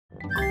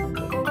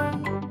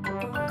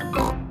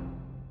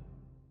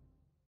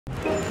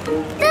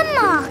The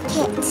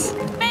market.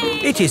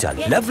 It is a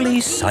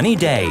lovely sunny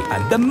day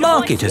and the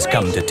market has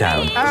come to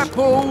town.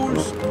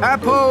 Apples!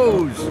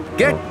 Apples!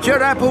 Get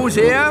your apples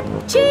here.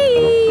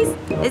 Cheese!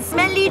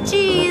 Smelly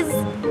cheese!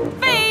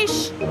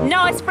 Fish!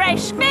 Nice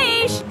fresh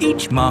fish!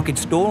 Each market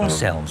stall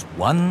sells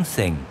one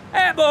thing.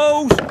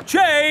 Apples!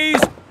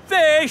 Cheese!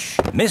 Fish!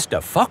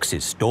 Mr.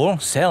 Fox's stall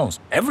sells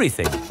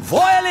everything.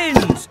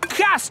 Violins!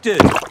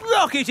 Custard!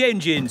 Rocket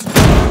engines!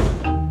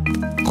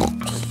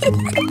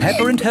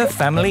 Peppa and her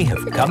family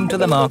have come to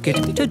the market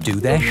to do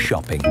their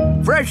shopping.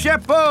 Fresh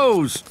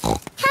apples!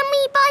 Can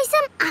we buy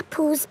some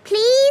apples,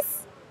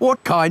 please?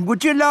 What kind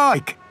would you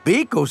like?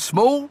 Big or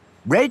small?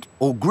 Red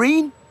or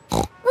green?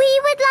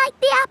 We would like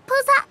the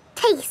apples that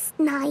taste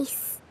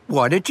nice.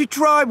 Why don't you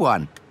try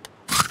one?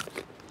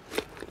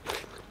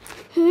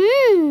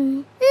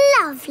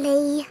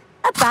 Lovely.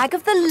 A bag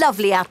of the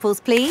lovely apples,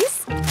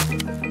 please.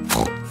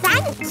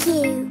 Thank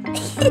you.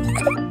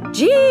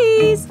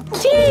 Cheese!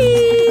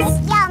 Cheese!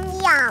 Yum,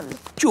 yum.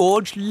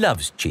 George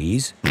loves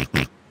cheese.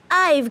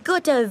 I've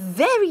got a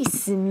very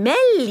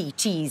smelly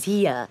cheese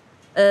here.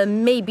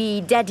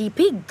 Maybe Daddy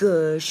Pig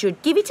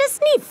should give it a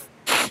sniff.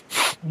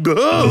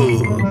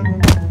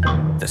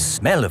 The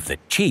smell of the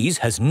cheese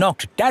has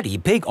knocked Daddy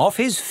Pig off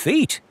his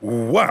feet.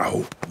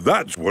 Wow,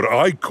 that's what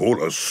I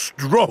call a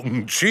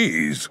strong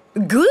cheese.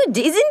 Good,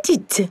 isn't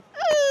it?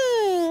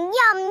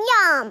 Yum,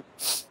 yum.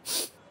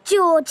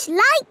 George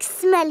likes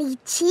smelly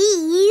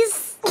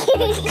cheese.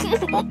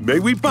 May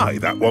we buy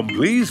that one,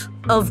 please?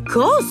 Of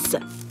course.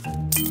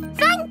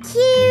 Thank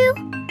you.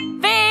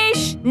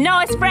 Fish!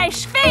 Nice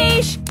fresh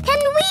fish! Can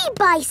we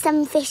buy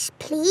some fish,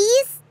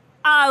 please?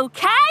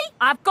 OK,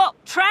 I've got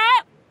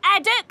trout,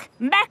 haddock,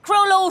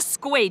 mackerel or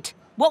squid.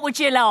 What would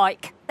you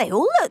like? They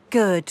all look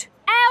good.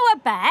 How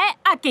about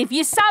I give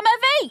you some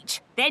of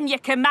each? Then you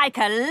can make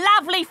a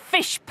lovely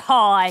fish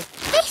pie.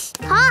 Fish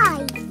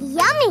pie.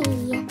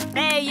 Yummy.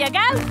 There you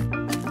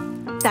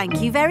go.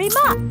 Thank you very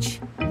much.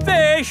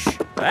 Fish!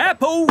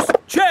 Apples!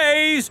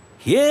 Cheese!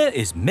 Here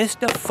is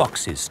Mr.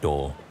 Fox's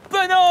stall.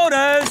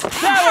 Bananas!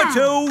 Flower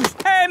tools!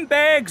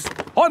 Handbags!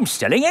 I'm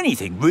selling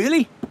anything,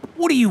 really.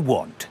 What do you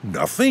want?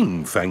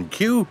 Nothing, thank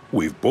you.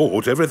 We've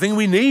bought everything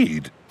we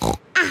need.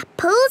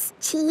 Apples,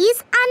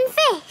 cheese and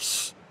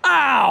fish.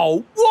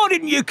 Ow! Why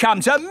didn't you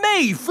come to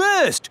me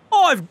first?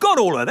 I've got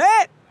all of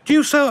that. Do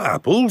you sell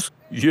apples?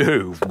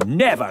 You've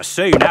never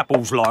seen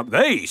apples like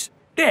these.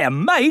 They're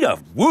made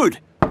of wood.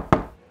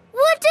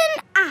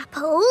 Wooden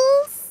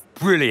apples.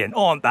 Brilliant,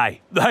 aren't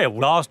they? They'll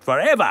last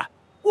forever.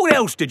 What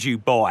else did you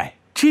buy?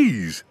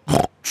 Cheese.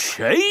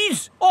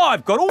 Cheese?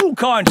 I've got all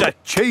kinds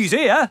of cheese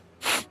here.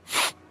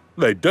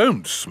 They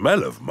don't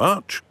smell of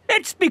much.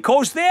 It's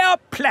because they're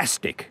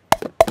plastic.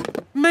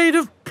 Made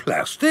of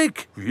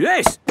plastic?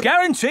 Yes,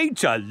 guaranteed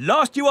to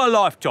last you a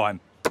lifetime.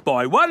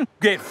 Buy one,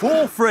 get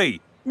 4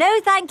 free. No,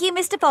 thank you,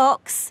 Mr.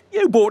 Fox.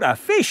 You bought a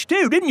fish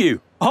too, didn't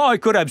you? I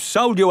could have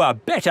sold you a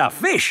better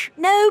fish.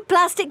 No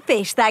plastic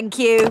fish, thank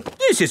you.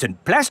 This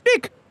isn't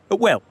plastic.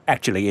 Well,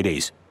 actually it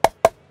is.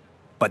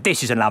 But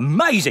this is an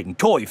amazing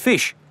toy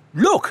fish.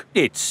 Look,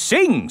 it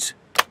sings.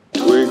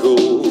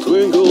 Twinkle,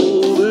 twinkle,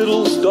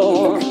 little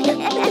star,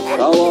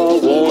 how I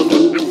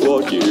wonder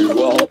what you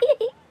are.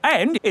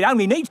 And it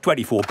only needs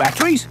 24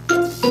 batteries.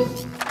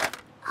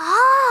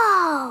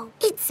 Oh,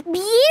 it's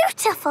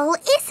beautiful,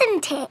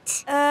 isn't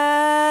it?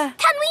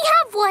 Can we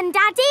have one,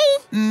 Daddy?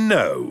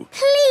 No.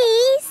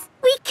 Please?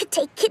 We could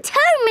take it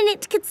home and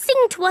it could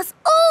sing to us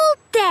all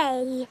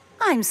day.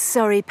 I'm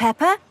sorry,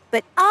 Peppa,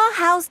 but our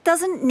house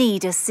doesn't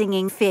need a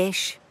singing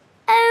fish.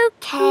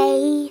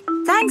 OK.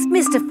 Thanks,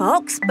 Mr.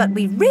 Fox, but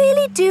we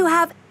really do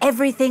have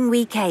everything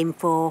we came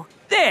for.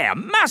 There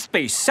must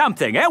be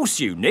something else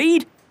you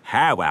need.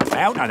 How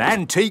about an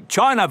antique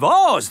china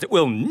vase that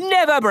will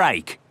never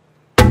break?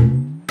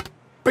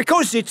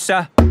 Because it's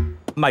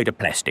made of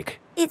plastic.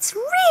 It's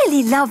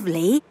really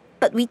lovely,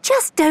 but we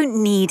just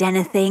don't need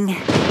anything.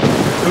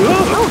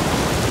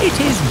 It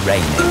is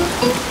raining.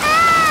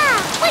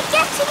 Ah! We're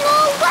getting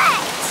all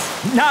wet.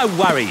 No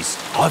worries.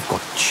 I've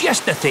got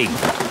just the thing.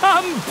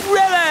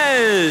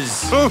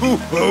 Umbrellas!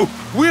 Oh,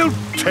 we'll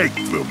take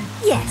them.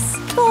 Yes,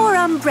 4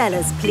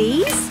 umbrellas,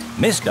 please.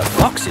 Mr.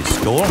 Fox's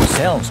stall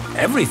sells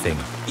everything.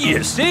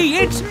 You see,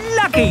 it's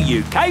lucky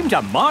you came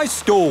to my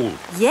stall.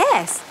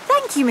 Yes,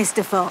 thank you,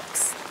 Mr.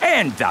 Fox.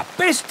 And the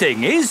best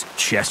thing is,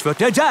 just for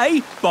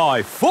today,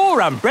 buy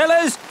 4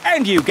 umbrellas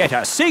and you get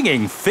a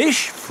singing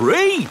fish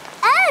free.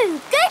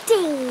 Oh,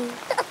 goody.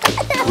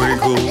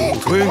 Twinkle,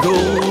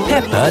 twinkle.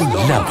 Peppa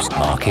loves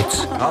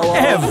markets.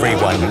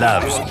 Everyone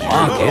loves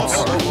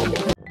markets.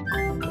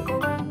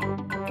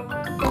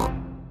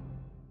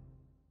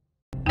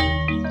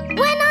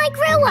 When I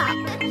grow up.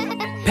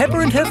 Peppa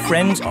and her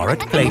friends are at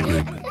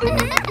playgroup.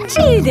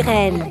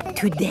 Children,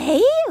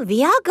 today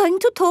we are going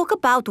to talk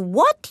about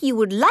what you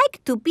would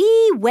like to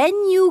be when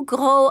you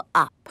grow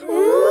up.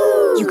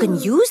 Ooh. You can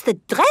use the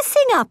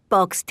dressing up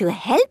box to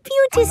help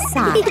you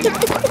decide.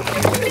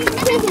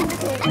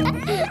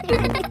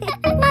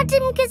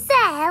 Madam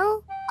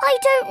Gazelle, I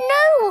don't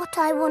know what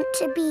I want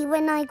to be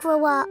when I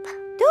grow up.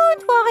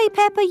 Don't worry,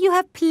 Peppa. You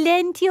have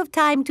plenty of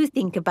time to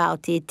think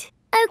about it.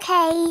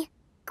 OK.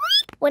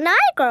 When I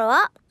grow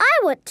up, I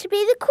want to be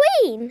the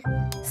Queen,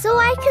 so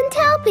I can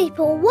tell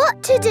people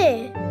what to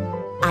do.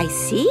 I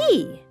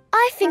see.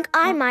 I think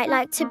I might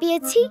like to be a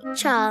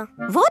teacher.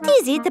 What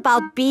is it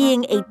about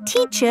being a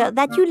teacher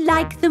that you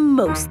like the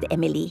most,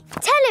 Emily?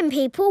 Telling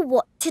people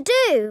what to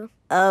do.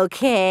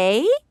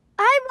 OK.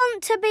 I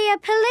want to be a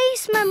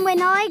policeman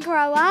when I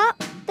grow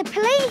up. The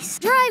police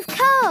drive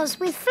cars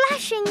with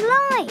flashing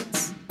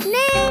lights.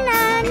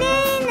 Nina,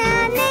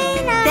 Nina,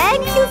 Nina.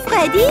 Thank you,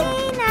 Freddie.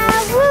 Nina,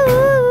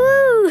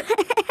 woo.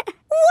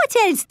 What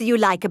else do you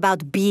like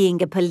about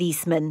being a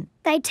policeman?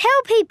 They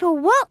tell people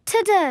what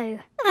to do.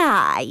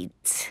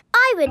 Right.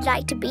 I would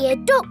like to be a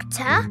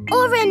doctor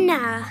or a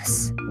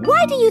nurse.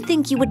 Why do you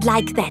think you would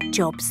like that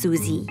job,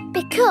 Susie?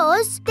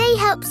 Because they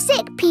help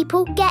sick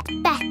people get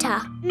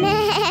better.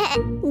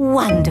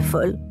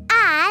 Wonderful.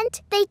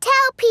 And they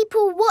tell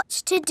people what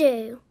to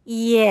do.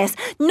 Yes,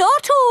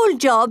 not all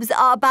jobs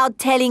are about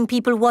telling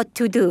people what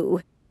to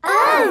do.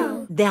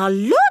 Oh! There are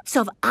lots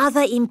of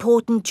other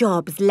important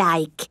jobs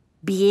like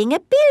being a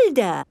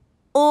builder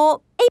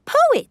or a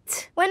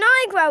poet. When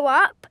I grow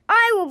up,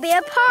 I will be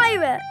a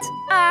pirate.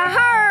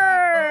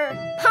 Aha!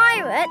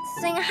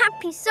 Pirates sing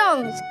happy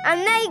songs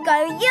and they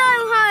go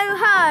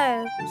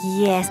yo-ho-ho.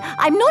 Yes,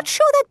 I'm not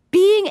sure that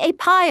being a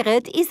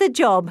pirate is a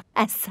job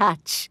as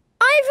such.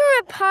 Either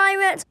a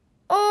pirate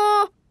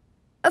or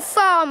a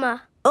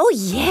farmer. Oh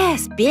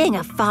yes, being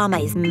a farmer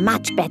is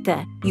much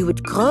better. You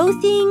would grow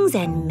things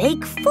and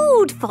make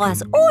food for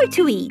us all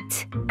to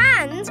eat.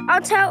 And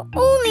I'll tell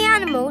all the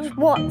animals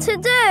what to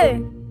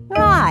do.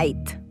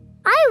 Right.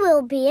 I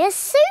will be a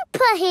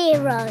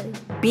superhero.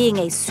 Being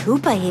a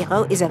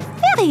superhero is a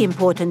very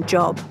important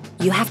job.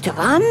 You have to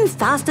run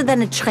faster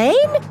than a train,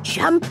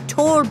 jump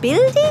tall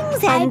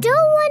buildings and... I don't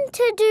want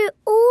to do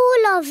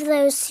all of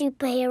those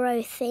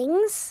superhero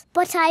things,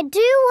 but I do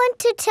want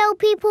to tell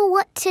people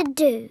what to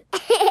do.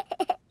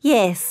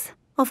 Yes,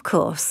 of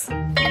course.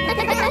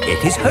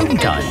 It is home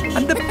time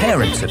and the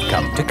parents have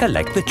come to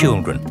collect the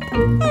children.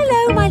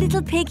 Hello, my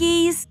little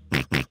piggies.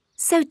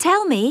 So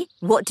tell me,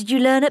 what did you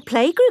learn at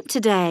playgroup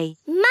today?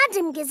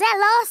 Madam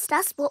Gazelle asked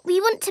us what we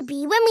want to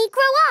be when we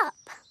grow up.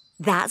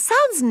 That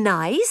sounds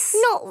nice.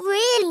 Not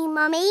really,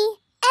 Mummy.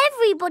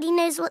 Everybody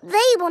knows what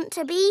they want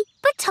to be,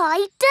 but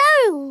I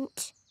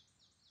don't.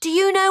 Do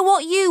you know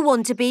what you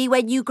want to be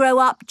when you grow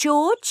up,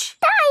 George?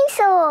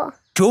 Dinosaur.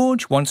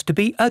 George wants to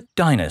be a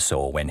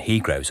dinosaur when he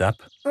grows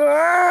up.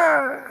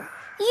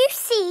 You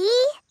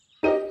see?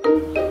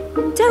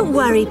 Don't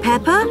worry,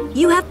 Peppa.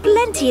 You have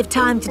plenty of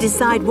time to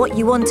decide what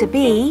you want to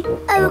be.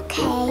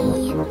 OK.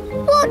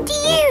 What do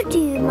you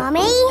do,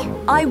 Mummy?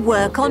 I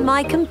work on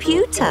my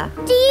computer.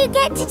 Do you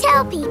get to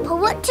tell people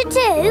what to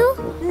do?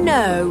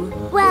 No.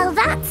 Well,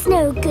 that's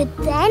no good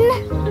then.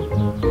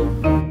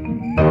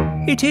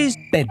 It is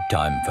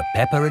bedtime for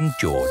Peppa and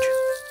George.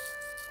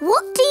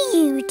 What do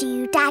you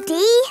do,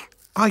 Daddy?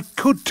 I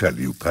could tell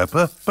you,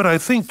 Peppa, but I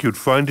think you'd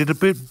find it a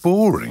bit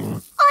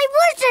boring. I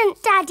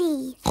wouldn't,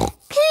 Daddy.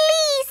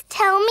 Please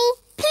tell me,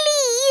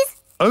 please.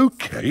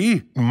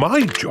 OK,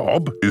 my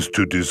job is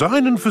to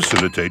design and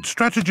facilitate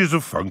strategies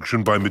of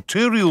function by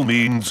material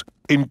means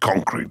in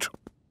concrete.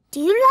 Do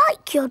you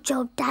like your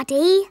job,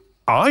 Daddy?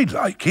 I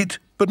like it,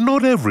 but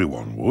not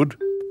everyone would.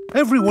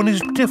 Everyone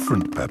is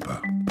different,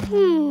 Peppa.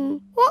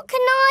 What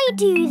can I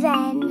do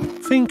then?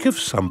 Think of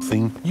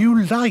something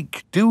you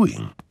like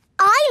doing.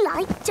 I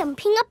like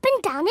jumping up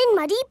and down in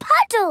muddy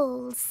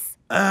puddles.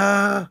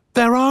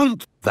 There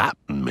aren't that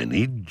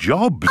many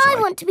jobs. I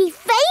want to be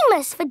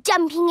famous for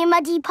jumping in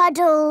muddy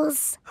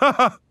puddles.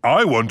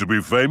 I want to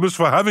be famous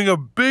for having a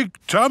big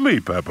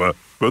tummy, Peppa,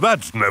 but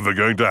that's never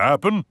going to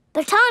happen.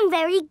 But I'm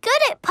very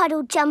good at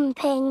puddle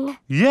jumping.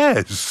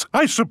 Yes,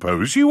 I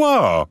suppose you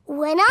are.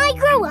 When I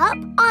grow up,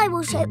 I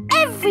will show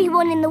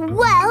everyone in the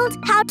world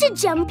how to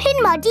jump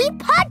in muddy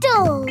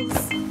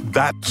puddles.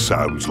 That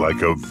sounds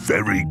like a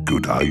very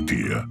good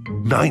idea.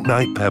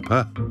 Night-night,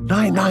 Peppa.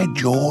 Night-night,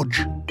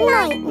 George.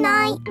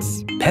 Night-night.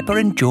 Peppa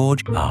and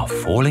George are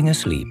falling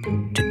asleep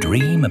to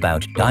dream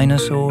about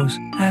dinosaurs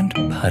and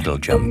puddle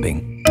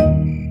jumping.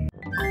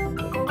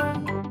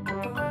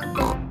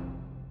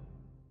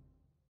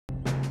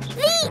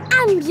 The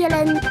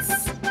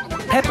ambulance.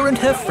 Peppa and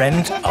her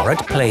friends are at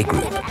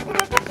playgroup.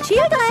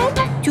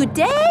 Children,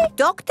 today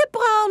Dr.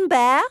 Brown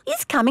Bear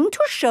is coming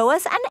to show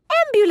us an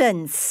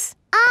ambulance.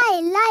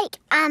 I like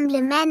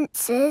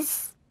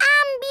ambulances.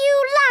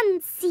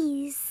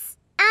 Ambulances.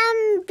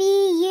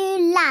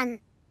 Ambulances.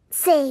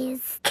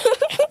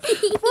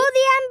 Will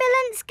the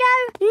ambulance go?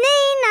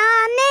 Nina,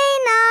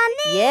 Nina,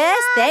 Nina.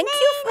 Yes, thank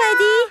you,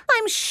 Freddie.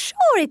 I'm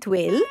sure it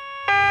will.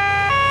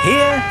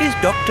 Here is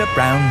Dr.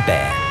 Brown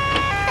Bear.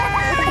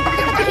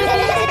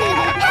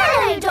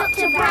 Hello,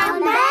 Dr.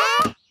 Brown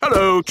Bear.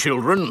 Hello,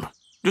 children.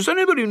 Does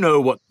anybody know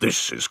what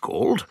this is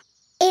called?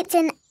 It's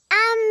an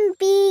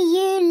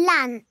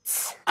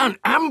ambulance. An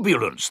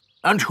ambulance?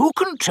 And who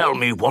can tell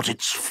me what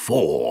it's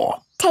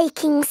for?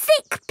 Taking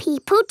sick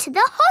people to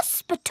the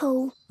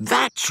hospital.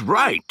 That's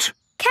right.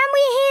 Can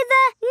we hear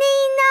the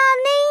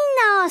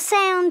nee-na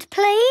sound,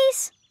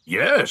 please?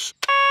 Yes.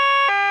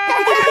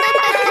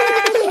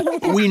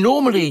 We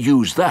normally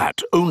use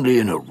that only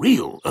in a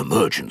real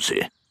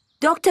emergency.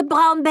 Dr.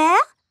 Brown Bear,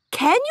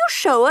 can you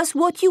show us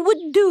what you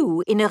would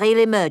do in a real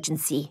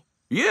emergency?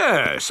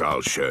 Yes, I'll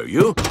show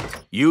you.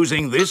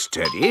 Using this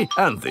teddy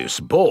and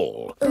this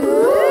ball.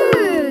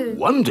 Ooh.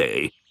 One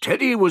day,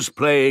 Teddy was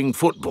playing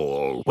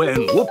football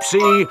when,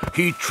 whoopsie,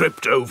 he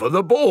tripped over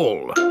the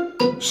ball.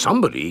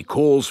 Somebody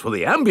calls for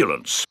the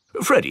ambulance.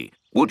 Freddie,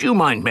 would you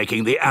mind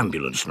making the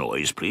ambulance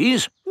noise,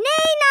 please?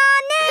 Nee-na,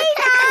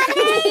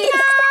 nee-na,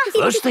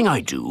 nee-na. First thing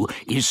I do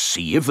is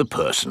see if the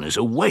person is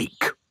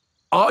awake.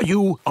 Are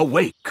you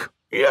awake?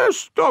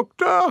 Yes,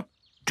 Doctor.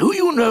 Do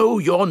you know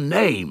your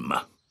name?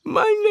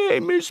 My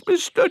name is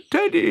Mr.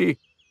 Teddy.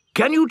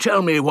 Can you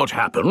tell me what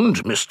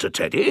happened, Mr.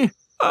 Teddy?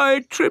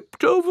 I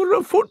tripped over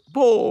a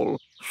football.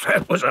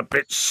 That was a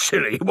bit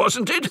silly,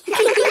 wasn't it?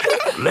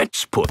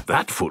 Let's put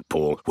that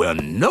football where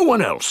no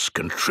one else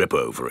can trip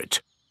over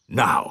it.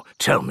 Now,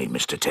 tell me,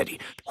 Mr. Teddy,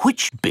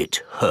 which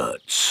bit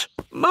hurts?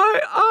 My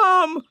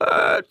arm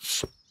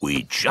hurts.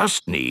 We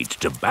just need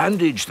to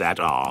bandage that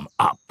arm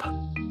up.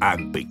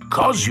 And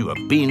because you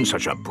have been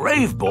such a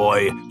brave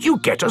boy, you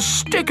get a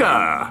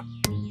sticker.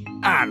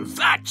 And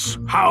that's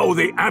how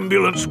the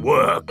ambulance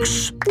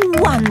works.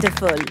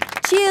 Wonderful.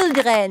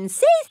 Children,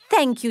 say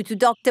thank you to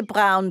Dr.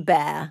 Brown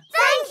Bear.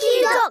 Thank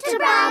you, Dr.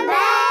 Brown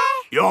Bear.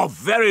 You're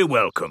very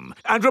welcome.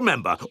 And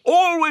remember,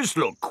 always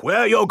look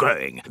where you're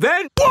going.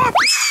 Then,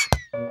 whoops!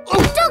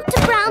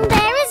 Dr. Brown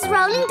Bear is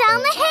rolling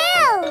down the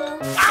hill.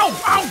 Ow,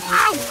 ow,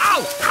 ow,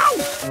 ow, ow!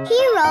 He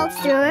rolled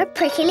through a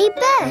prickly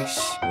bush.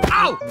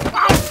 Ow,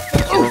 ow!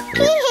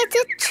 He hit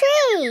a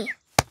tree.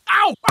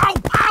 Ow, ow,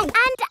 ow!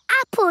 And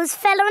apples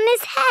fell on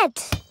his head.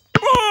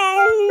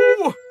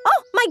 Oh!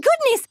 Oh, my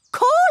goodness!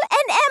 Call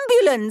an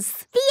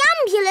ambulance! The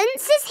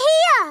ambulance is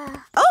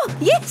here. Oh,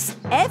 yes!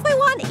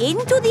 Everyone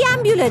into the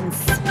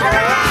ambulance!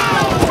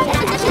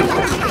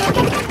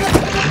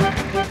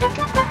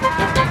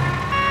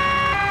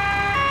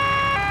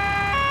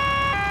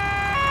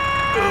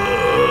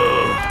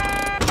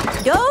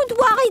 Don't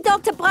worry,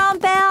 Dr. Brown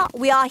Bear.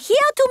 We are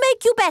here to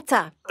make you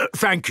better.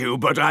 Thank you,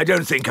 but I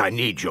don't think I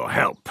need your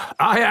help.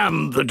 I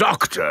am the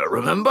doctor,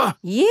 remember?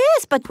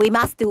 Yes, but we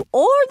must do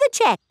all the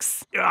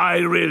checks. I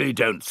really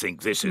don't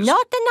think this is...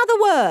 Not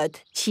another word.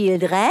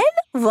 Children,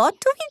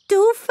 what do we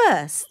do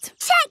first?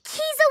 Check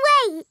he's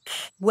awake.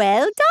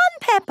 Well done,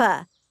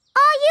 Peppa.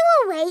 Are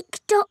you awake,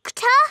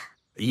 Doctor?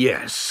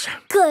 Yes.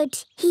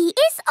 Good. He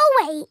is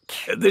awake.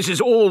 This is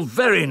all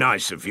very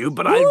nice of you,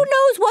 but Who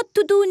knows what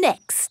to do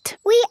next?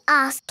 We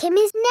ask him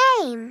his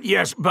name.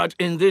 Yes, but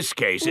in this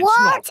case it's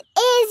What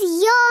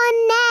is your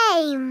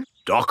name?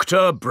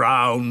 Dr.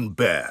 Brown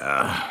Bear.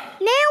 Now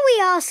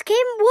we ask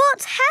him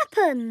what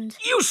happened.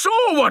 You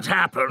saw what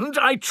happened.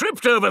 I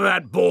tripped over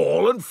that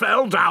ball and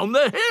fell down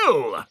the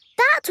hill.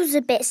 That was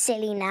a bit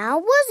silly now,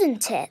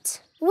 wasn't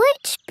it?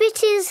 Which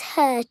bit is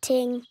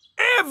hurting?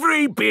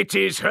 Every bit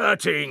is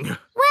hurting.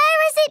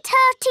 Where is it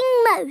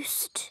hurting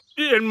most?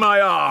 In my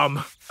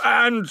arm,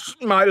 and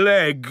my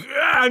leg,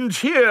 and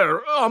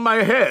here on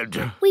my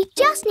head. We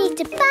just need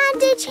to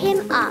bandage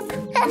him up.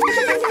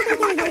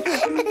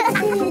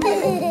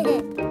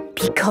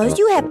 Because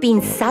you have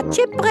been such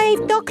a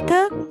brave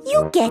doctor,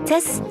 you get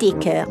a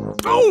sticker.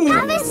 Oh!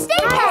 Have a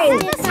sticker!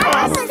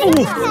 Have a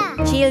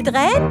sticker!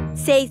 Children,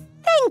 say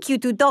thank you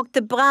to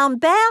Dr. Brown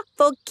Bear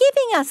for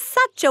giving us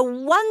such a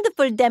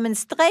wonderful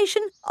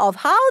demonstration of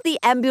how the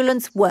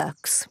ambulance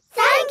works.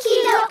 Thank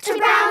you, Dr.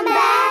 Brown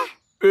Bear.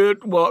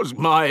 It was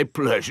my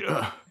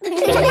pleasure.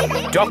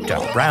 Dr.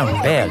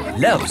 Brown Bear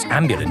loves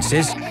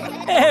ambulances.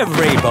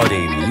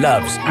 Everybody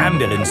loves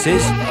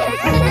ambulances.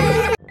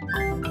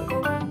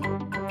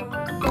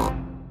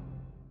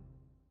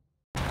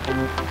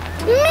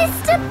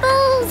 Mr.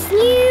 Bull's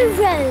new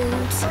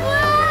road.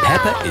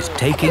 Peppa is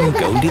taking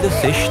Goldie the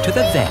fish to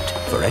the vet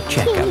for a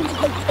checkup.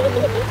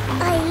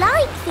 I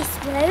like this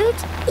road.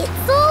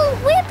 It's all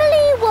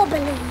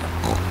wibbly-wobbly.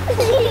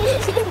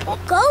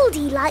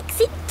 Goldie likes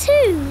it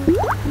too.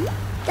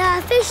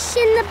 The fish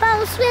in the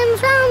bowl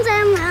swims round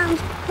and round,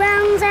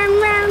 round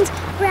and round,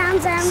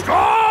 round and...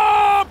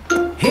 Stop!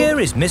 Here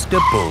is Mr.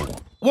 Bull.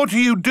 What are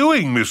you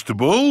doing, Mr.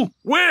 Bull?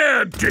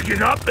 We're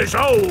digging up this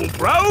old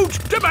road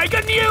to make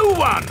a new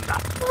one.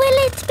 Will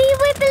it be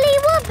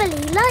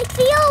wibbly-wobbly like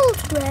the old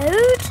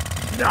road?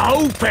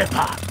 No,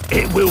 Peppa.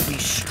 It will be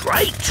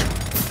straight.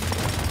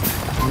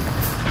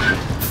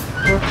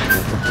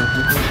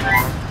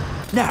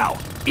 Now,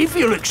 if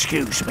you'll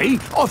excuse me,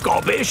 I've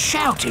got a bit of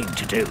shouting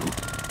to do.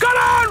 Come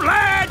on,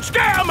 lads!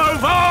 Get a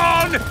move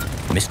on!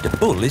 Mr.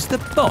 Bull is the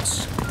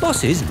boss.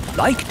 Bosses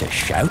like to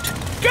shout.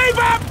 Keep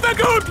up the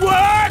good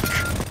work!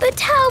 But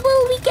how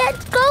will we get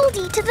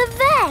Goldie to the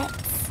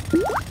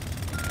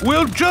vet?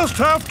 We'll just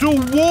have to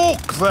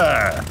walk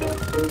there.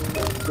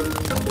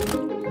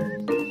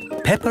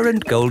 Peppa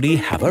and Goldie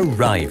have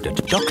arrived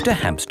at Dr.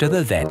 Hamster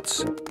the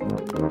vet's.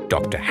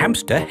 Dr.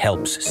 Hamster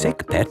helps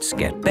sick pets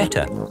get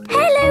better.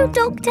 Hello, Hello,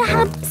 Dr.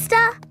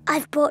 Hamster.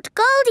 I've brought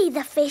Goldie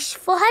the fish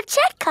for her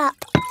checkup.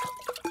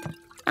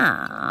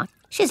 Ah,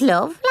 she's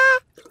lovely.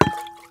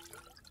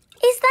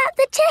 Is that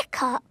the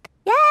checkup?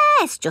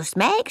 Yes, just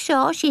make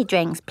sure she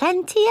drinks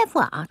plenty of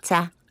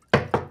water.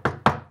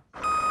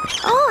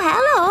 Oh,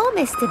 hello,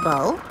 Mr.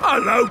 Bull.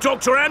 Hello,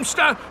 Dr.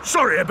 Hamster.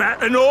 Sorry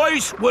about the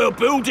noise. We're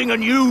building a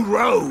new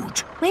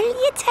road. Will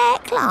you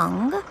take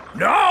long?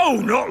 No,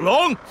 not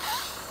long.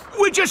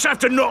 We just have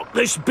to knock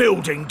this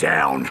building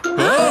down.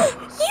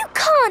 You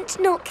can't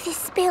knock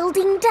this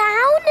building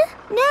down.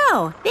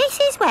 No, this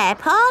is where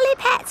poorly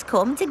pets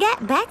come to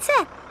get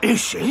better.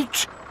 Is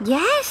it?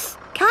 Yes.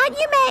 Can't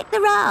you make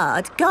the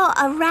road go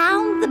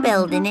around the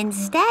building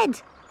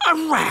instead?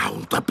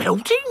 Around the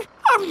building?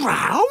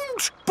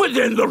 Around? But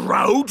then the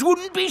road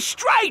wouldn't be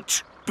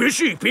straight.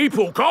 Busy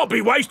people can't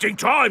be wasting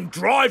time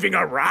driving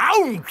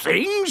around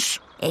things.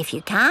 If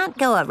you can't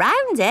go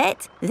around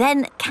it,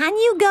 then can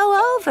you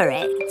go over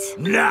it?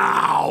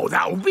 No,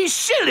 that would be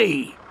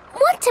silly.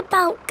 What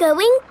about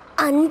going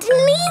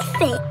underneath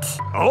it?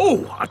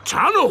 Oh, a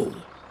tunnel.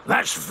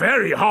 That's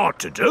very hard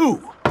to do.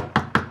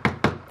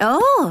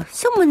 Oh,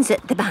 someone's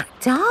at the back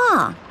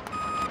door.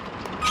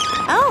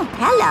 Oh,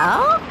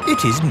 hello.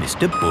 It is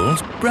Mr.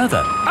 Bull's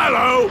brother.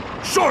 Hello.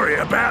 Sorry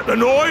about the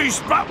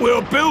noise, but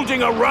we're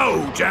building a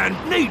road and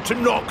need to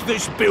knock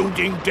this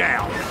building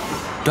down.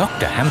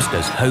 Dr.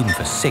 Hamster's home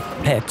for sick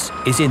pets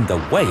is in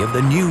the way of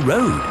the new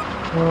road.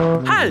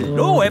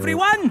 Hello,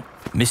 everyone.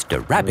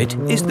 Mr. Rabbit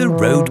is the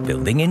road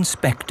building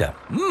inspector.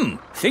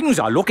 Things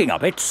are looking a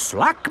bit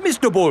slack,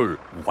 Mr. Bull.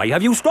 Why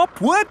have you stopped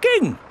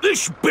working?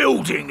 This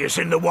building is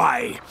in the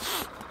way.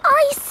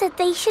 I said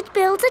they should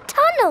build a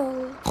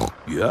tunnel.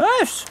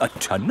 Yes, a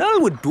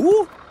tunnel would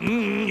do.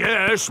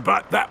 Yes,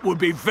 but that would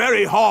be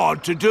very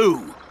hard to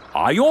do.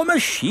 Are your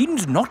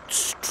machines not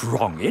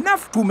strong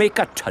enough to make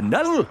a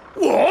tunnel?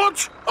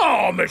 What?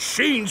 Our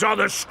machines are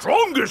the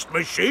strongest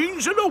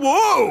machines in the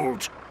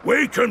world.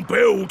 We can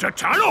build a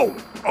tunnel.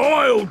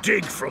 I'll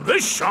dig from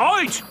this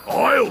side,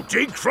 I'll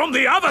dig from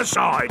the other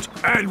side,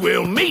 and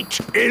we'll meet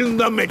in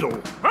the middle.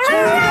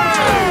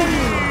 Hooray!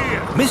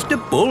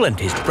 Mr. Bull and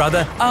his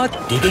brother are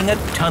digging a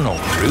tunnel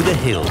through the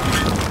hill.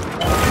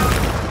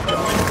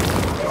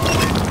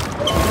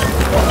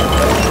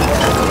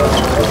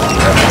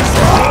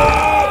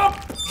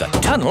 The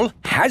tunnel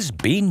has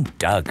been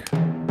dug.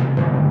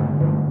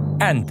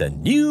 And the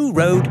new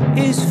road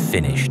is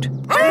finished.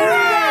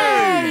 Hooray!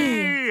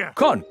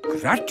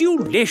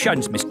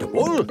 Congratulations, Mr.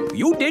 Bull.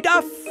 You did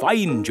a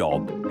fine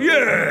job.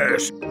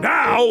 Yes,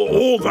 now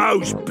all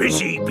those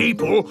busy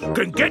people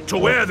can get to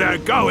where they're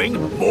going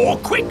more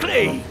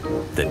quickly.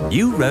 The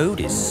new road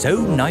is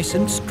so nice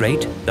and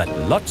straight that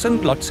lots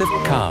and lots of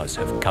cars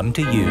have come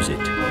to use it.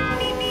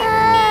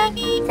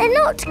 They're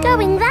not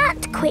going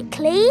that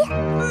quickly.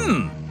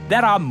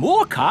 There are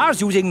more cars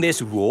using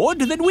this road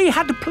than we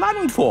had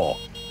planned for.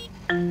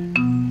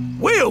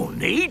 We'll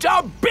need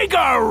a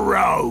bigger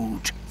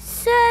road.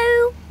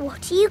 So,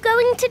 what are you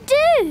going to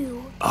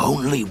do?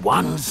 Only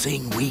one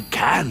thing we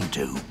can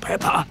do,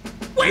 Peppa.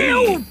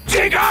 We'll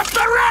dig up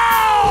the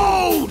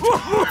road!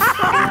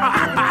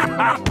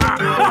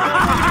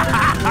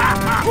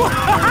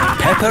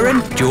 Peppa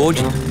and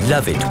George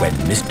love it when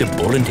Mr.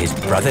 Bull and his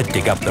brother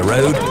dig up the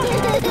road.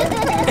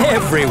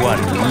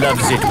 Everyone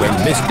loves it when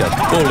Mr.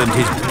 Bull and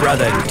his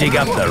brother dig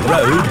up the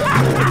road.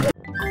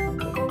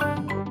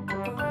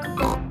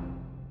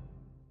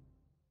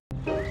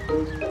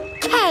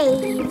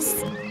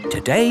 Caves.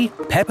 Today,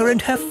 Peppa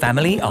and her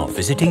family are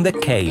visiting the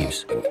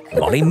caves.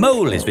 Molly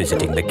Mole is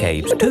visiting the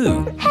caves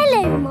too.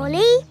 Hello,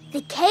 Molly.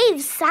 The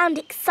caves sound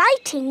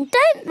exciting,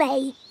 don't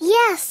they?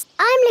 Yes,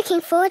 I'm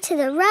looking forward to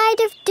the Ride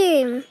of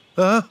Doom.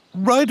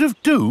 Ride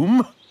of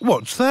Doom?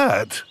 What's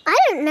that? I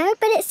don't know,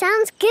 but it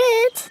sounds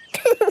good.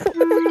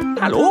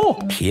 Hello,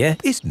 Here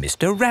is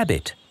Mr.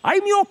 Rabbit.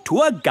 I'm your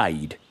tour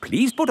guide.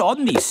 Please put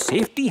on these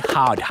safety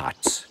hard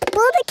hats.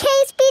 Will the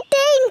caves be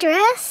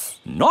dangerous?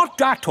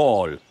 Not at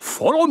all.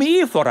 Follow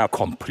me for a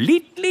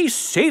completely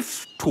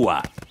safe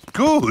tour.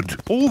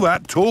 Good. All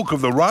that talk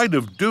of the Ride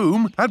of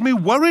Doom had me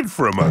worried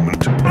for a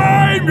moment.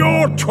 I'm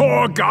your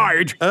tour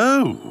guide.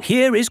 Oh.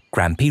 Here is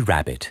Grampy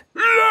Rabbit.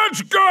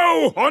 Let's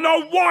go on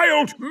a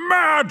wild,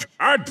 mad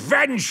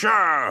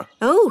adventure.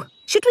 Oh,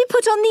 should we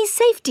put on these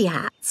safety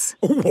hats?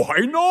 Why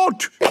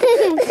not?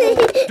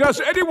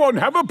 Does anyone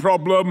have a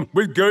problem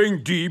with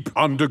going deep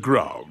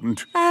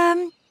underground?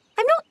 I'm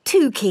not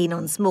too keen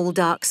on small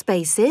dark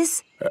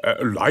spaces.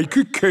 Like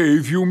a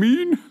cave, you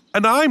mean?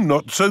 And I'm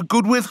not so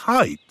good with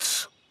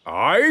heights.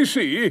 I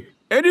see.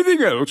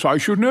 Anything else I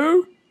should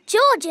know?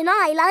 George and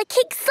I like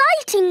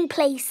exciting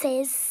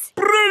places.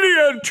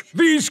 Brilliant!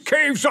 These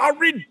caves are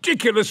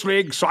ridiculously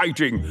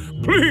exciting.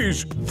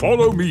 Please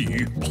follow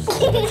me.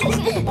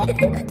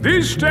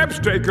 These steps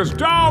take us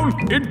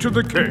down into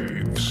the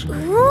caves.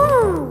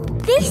 Ooh,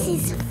 this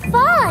is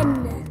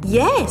fun.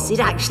 Yes, it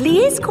actually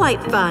is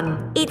quite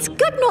fun. It's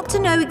good not to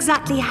know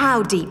exactly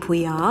how deep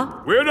we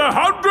are. We're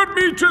 100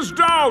 metres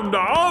down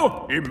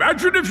now.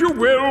 Imagine, if you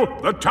will,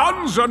 the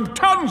tons and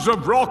tons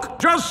of rock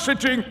just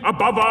sitting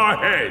above our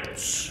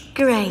heads.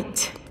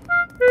 Great.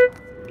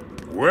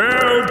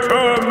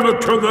 Welcome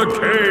to the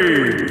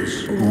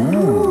caves.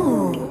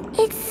 Ooh.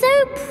 It's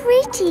so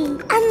pretty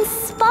and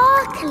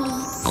sparkly.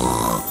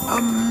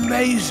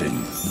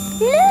 Amazing.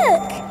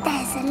 Look,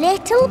 there's a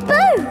little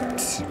boat.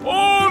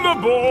 All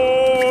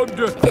aboard!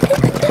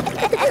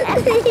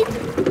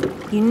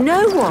 You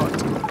know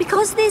what?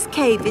 Because this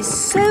cave is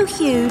so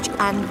huge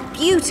and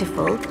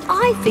beautiful,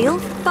 I feel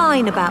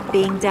fine about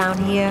being down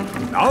here.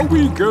 Now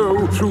we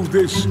go through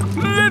this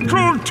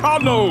little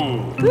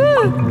tunnel.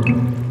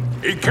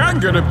 It can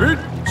get a bit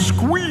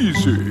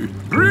squeezy.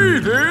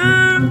 Breathe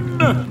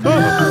in.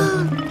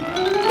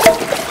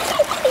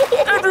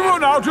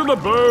 Everyone out of the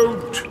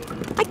boat.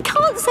 I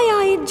can't say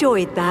I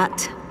enjoyed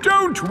that.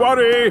 Don't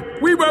worry.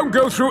 We won't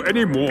go through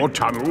any more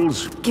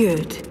tunnels.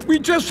 Good. We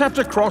just have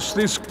to cross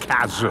this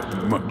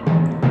chasm.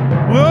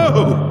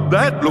 Whoa!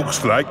 That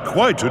looks like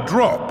quite a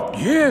drop.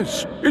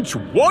 Yes, it's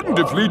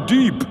wonderfully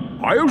deep.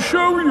 I'll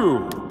show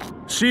you.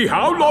 See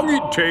how long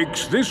it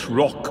takes this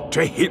rock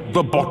to hit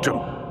the bottom.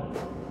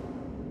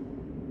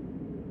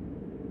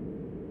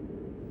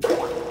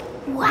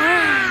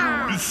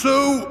 Wow!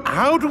 So,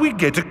 how do we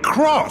get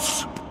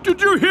across?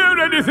 Did you hear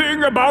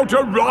anything about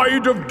a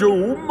ride of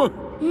doom?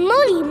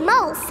 Molly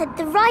Mole said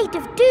the ride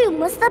of doom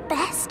was the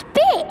best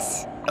bit.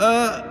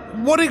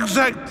 What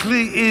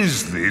exactly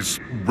is this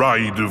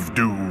ride of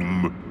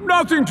doom?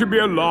 Nothing to be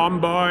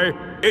alarmed by.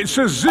 It's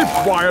a zip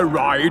wire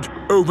ride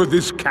over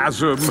this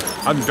chasm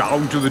and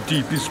down to the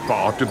deepest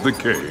part of the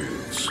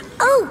caves.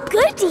 Oh,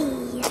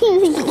 goody!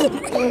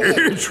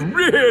 It's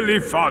really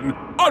fun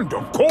and,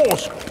 of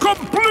course,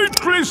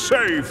 completely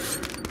safe.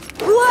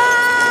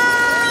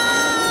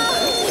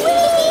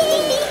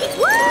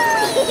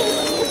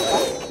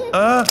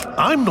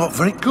 I'm not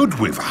very good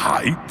with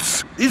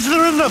heights. Is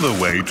there another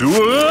way to... See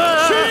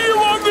you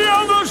on the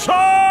other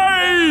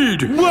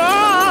side!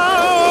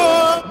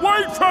 Whoa!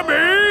 Wait for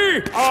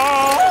me!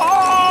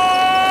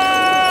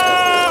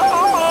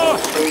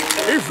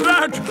 If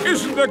that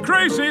isn't the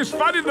craziest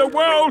fun in the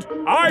world,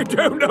 I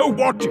don't know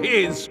what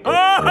is. It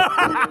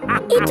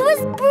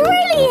was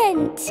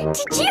brilliant!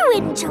 Did you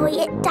enjoy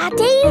it,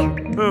 Daddy?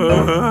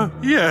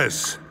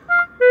 Yes.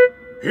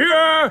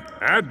 Here,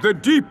 at the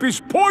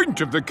deepest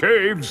point of the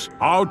caves,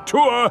 our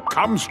tour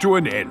comes to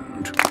an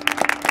end.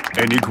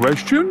 Any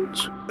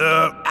questions?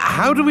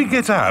 How do we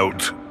get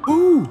out?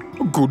 Oh,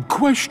 a good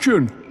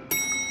question.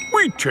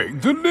 We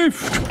take the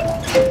lift.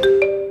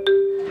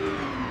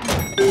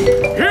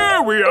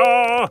 Here we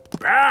are,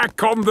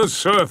 back on the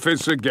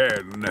surface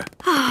again.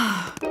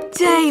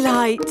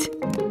 Daylight.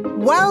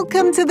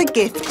 Welcome to the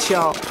gift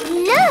shop.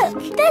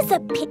 Look, there's a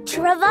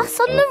picture of us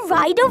on the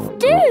ride of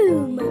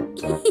doom.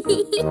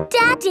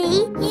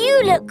 Daddy,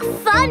 you look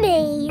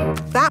funny.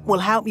 That will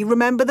help you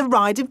remember the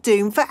ride of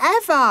doom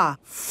forever.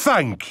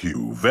 Thank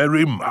you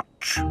very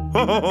much.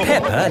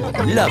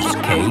 Peppa loves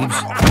caves.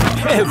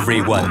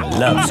 Everyone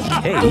loves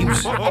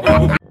caves.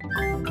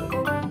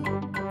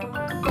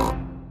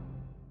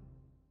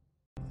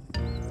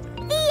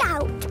 The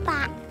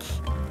Outback.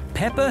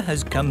 Peppa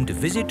has come to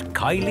visit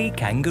Kylie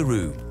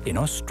Kangaroo in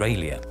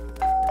Australia.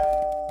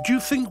 Do you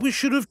think we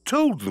should have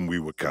told them we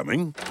were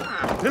coming?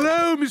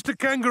 Hello, Mr.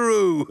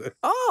 Kangaroo.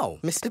 Oh,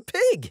 Mr.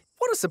 Pig.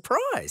 What a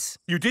surprise.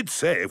 You did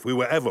say if we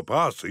were ever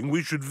passing,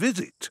 we should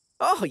visit.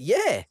 Oh,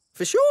 yeah,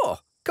 for sure.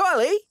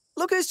 Kylie,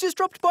 look who's just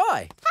dropped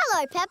by.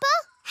 Hello, Peppa.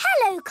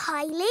 Hello,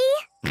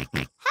 Kylie.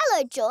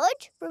 Hello,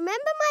 George.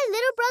 Remember my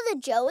little brother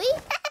Joey?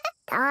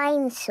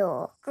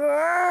 Dinosaur.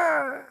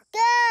 Grrr.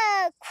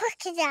 Grrr,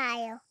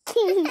 crocodile.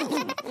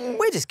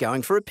 We're just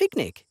going for a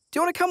picnic. Do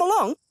you want to come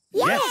along?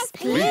 Yes,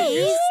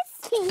 please.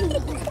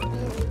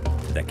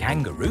 The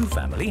kangaroo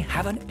family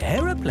have an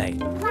aeroplane.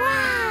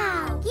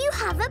 Wow! You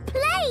have a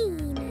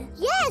plane.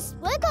 Yes,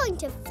 we're going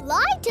to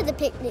fly to the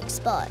picnic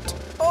spot.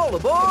 All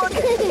aboard!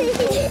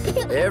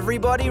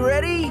 Everybody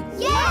ready?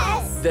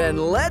 Yes! Then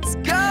let's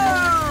go!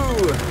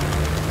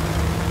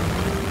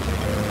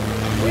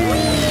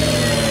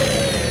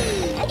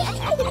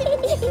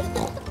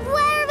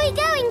 Where are we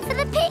going for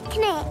the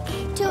picnic?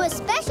 To a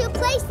special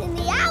place in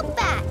the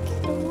outback.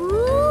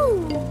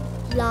 Ooh!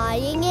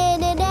 Flying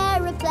in an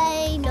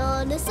aeroplane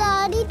on a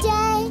sunny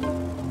day.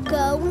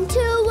 Going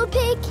to a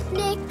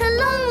picnic a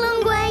long,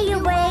 long way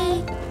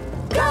away.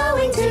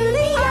 Going to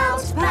the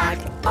outback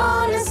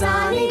on a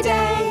sunny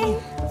day.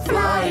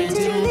 Flying to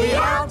the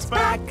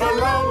outback a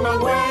long,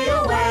 long way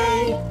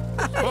away.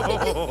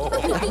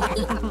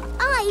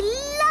 I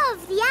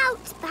love the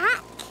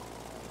outback.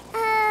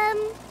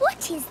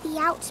 What is the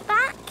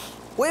outback?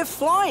 We're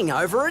flying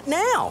over it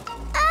now.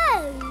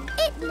 Oh,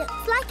 it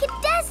looks like a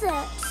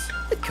desert.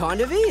 It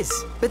kind of is.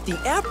 But the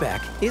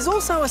outback is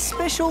also a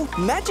special,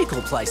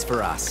 magical place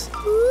for us.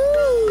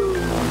 Ooh.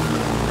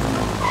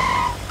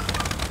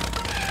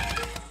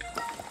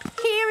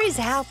 Here is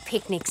our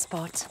picnic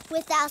spot.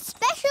 With our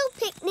special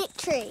picnic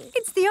tree.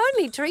 It's the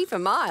only tree for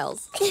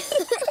miles.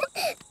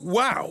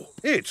 Wow,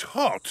 it's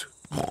hot.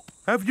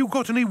 Have you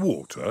got any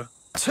water?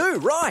 Too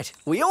right.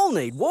 We all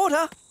need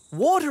water.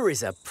 Water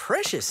is a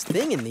precious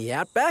thing in the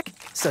outback,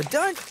 so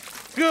don't...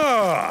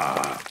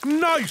 Ah,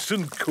 nice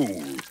and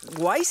cool.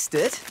 Waste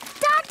it.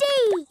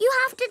 Daddy, you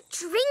have to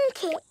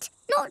drink it,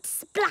 not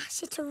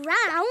splash it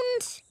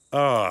around.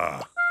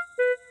 Ah.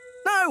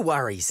 No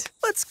worries.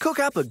 Let's cook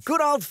up a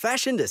good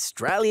old-fashioned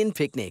Australian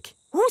picnic.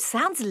 Oh,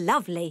 sounds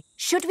lovely.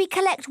 Should we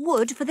collect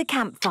wood for the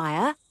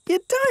campfire? You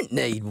don't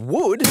need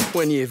wood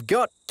when you've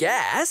got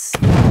gas.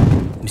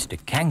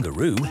 Mr.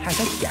 Kangaroo has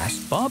a gas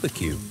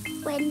barbecue.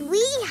 When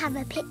we have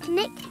a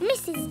picnic,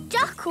 Mrs.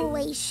 Duck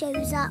always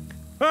shows up.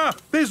 Ah,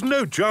 there's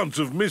no chance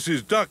of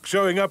Mrs. Duck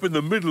showing up in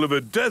the middle of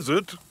a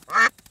desert.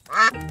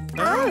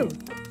 Oh.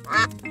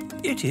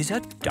 It is a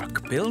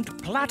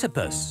duck-billed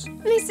platypus.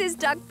 Mrs.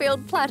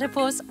 Duck-billed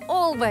Platypus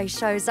always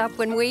shows up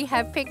when we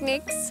have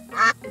picnics.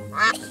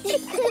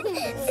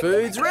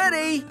 Food's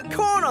ready.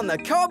 Corn on the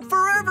cob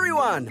for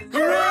everyone.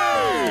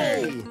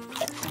 Hooray!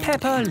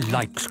 Peppa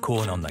likes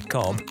corn on the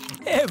cob.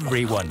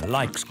 Everyone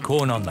likes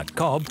corn on the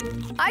cob.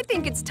 I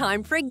think it's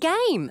time for a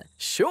game.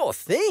 Sure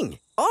thing.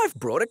 I've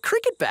brought a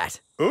cricket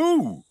bat.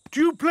 Oh,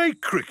 do you play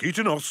cricket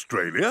in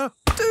Australia?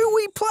 Do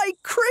we play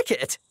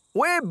cricket?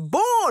 We're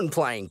born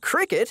playing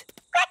cricket.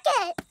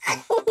 Cricket!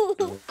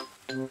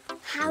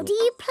 How do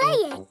you play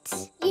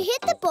it? You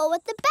hit the ball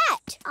with the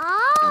bat.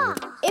 Ah!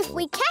 If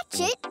we catch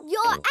it,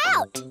 you're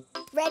out.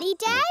 Ready,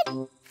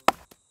 Dad?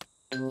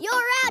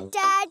 You're out,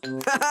 Dad.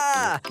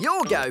 Ha-ha!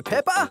 You'll go,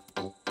 Peppa.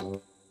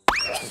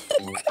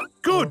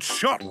 Good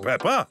shot,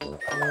 Peppa.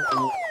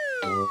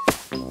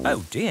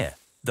 Oh dear,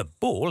 the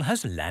ball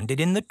has landed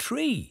in the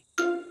tree.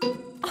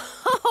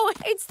 Oh,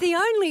 it's the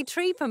only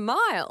tree for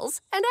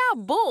miles, and our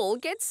ball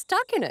gets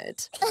stuck in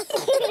it.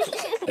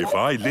 If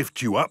I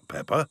lift you up,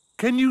 Peppa,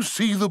 can you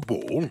see the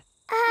ball?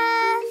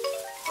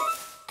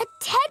 A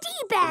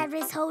teddy bear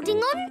is holding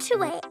on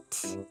to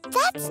it.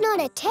 That's not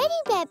a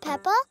teddy bear,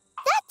 Peppa.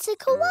 That's a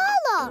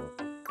koala.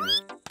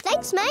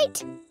 Thanks,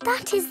 mate.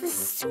 That is the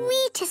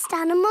sweetest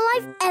animal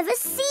I've ever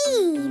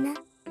seen.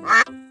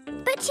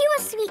 But you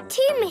are sweet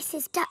too,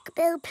 Mrs.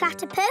 Duck-billed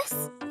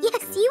Platypus.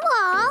 Yes, you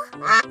are.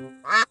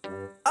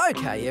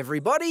 OK,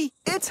 everybody,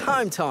 it's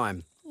home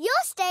time.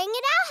 You're staying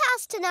at our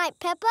house tonight,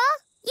 Peppa.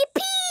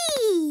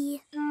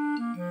 Yippee!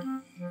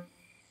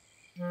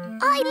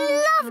 I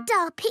loved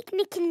our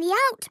picnic in the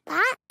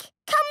outback.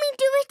 Can we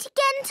do it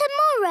again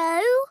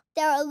tomorrow?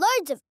 There are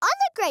loads of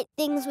other great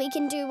things we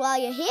can do while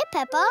you're here,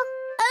 Peppa.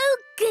 Oh,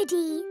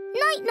 goody.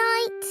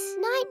 Night-night.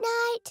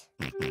 Night-night.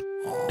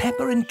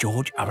 Peppa and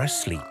George are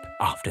asleep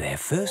after their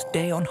first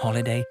day on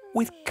holiday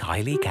with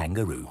Kylie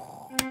Kangaroo.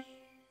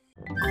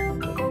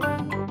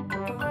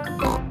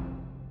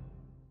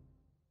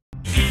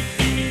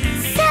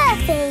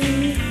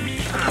 Surfing.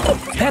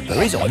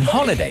 Peppa is on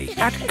holiday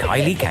at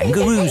Kylie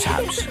Kangaroo's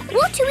house.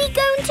 What are we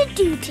going to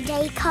do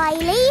today,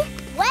 Kylie?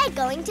 We're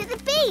going to the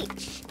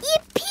beach.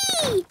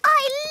 Yippee!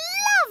 I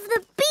love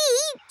the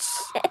beach!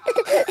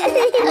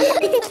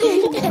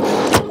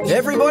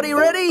 Everybody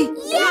ready?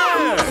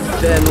 Yeah!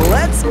 Then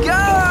let's go!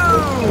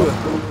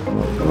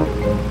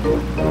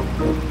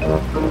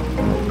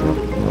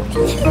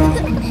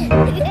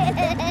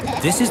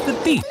 This is the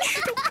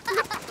beach.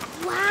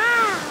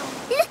 Wow!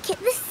 Look at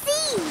the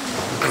sea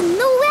and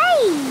the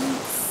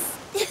waves.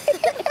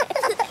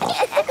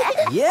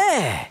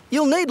 Yeah,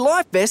 you'll need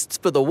life vests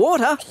for the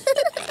water.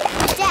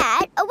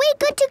 Dad, are we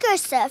good to go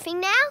surfing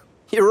now?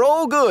 You're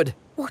all good.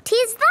 What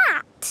is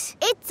that?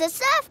 It's a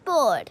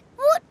surfboard.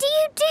 What do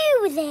you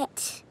do with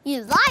it?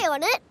 You lie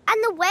on it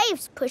and the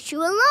waves push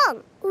you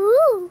along.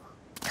 Ooh.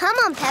 Come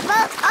on,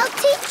 Peppa, I'll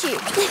teach you.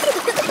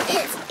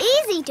 It's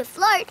easy to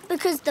float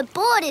because the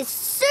board is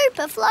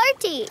super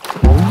floaty.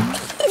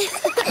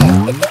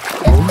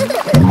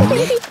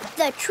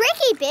 The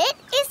tricky bit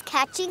is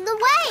catching the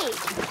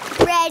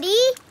wave.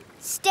 Ready,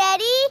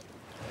 steady,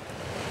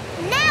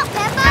 now,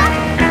 Peppa!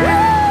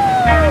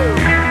 Woo!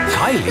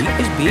 Kylie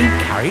is being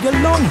carried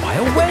along by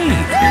a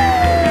wave.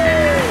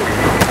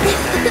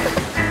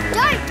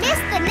 Don't miss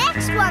the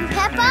next one,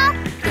 Peppa.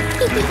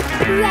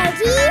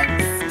 Ready,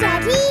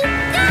 steady,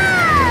 go!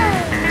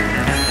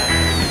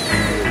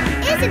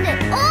 Isn't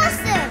it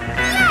awesome?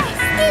 Yes,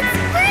 it's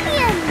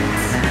brilliant.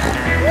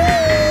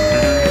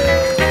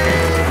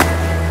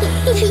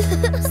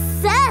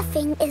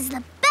 Surfing is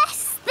the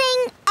best thing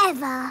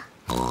ever.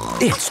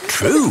 It's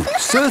true.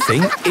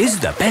 Surfing is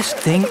the best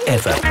thing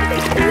ever.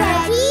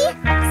 Ready,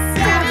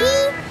 steady,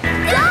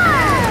 go!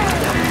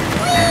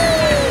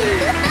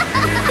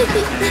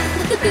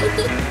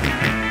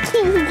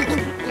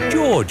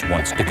 George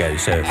wants to go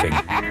surfing.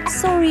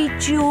 Sorry,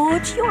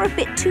 George, you're a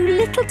bit too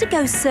little to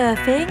go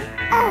surfing.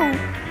 Oh,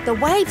 the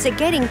waves are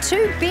getting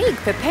too big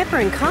for Peppa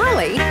and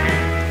Kylie.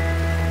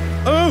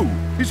 Oh,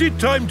 is it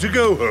time to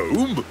go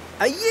home?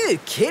 Are you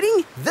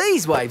kidding?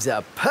 These waves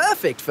are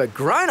perfect for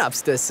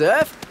grown-ups to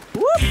surf.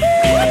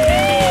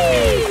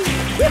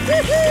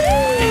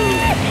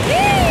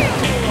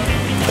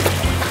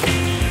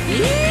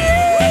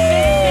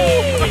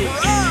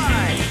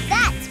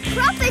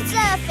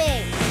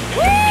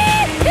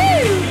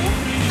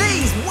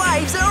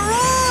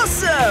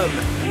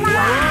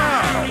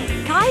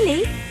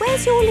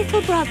 Where's your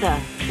little brother?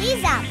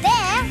 He's out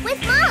there with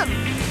Mum.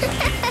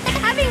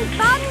 Having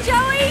fun,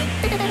 Joey?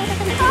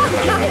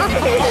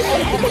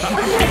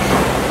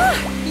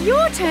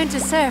 Your turn to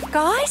surf,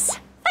 guys.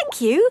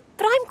 Thank you,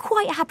 but I'm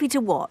quite happy to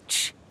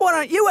watch. Why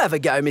don't you have a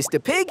go, Mr.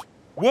 Pig?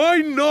 Why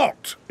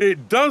not?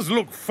 It does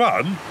look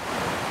fun.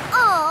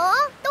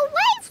 Aw, the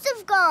waves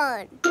have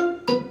gone.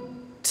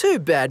 Too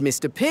bad,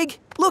 Mr. Pig.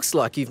 Looks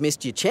like you've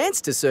missed your chance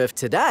to surf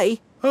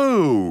today.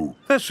 Oh,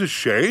 that's a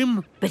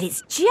shame. But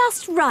it's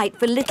just right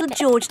for little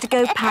George to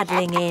go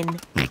paddling in.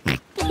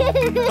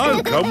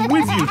 I'll come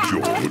with you,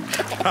 George.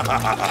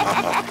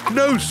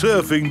 No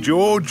surfing,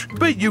 George,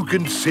 but you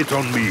can sit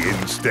on me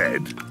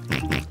instead.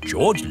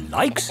 George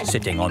likes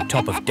sitting on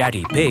top of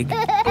Daddy Pig.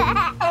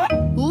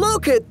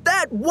 Look at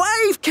that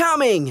wave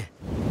coming!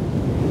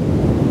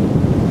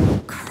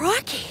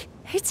 Crikey,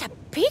 it's a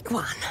big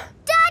one.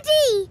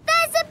 Daddy,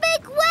 there's a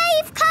big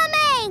wave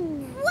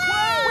coming!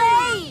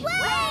 Wave!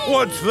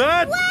 What's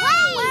that? Wave!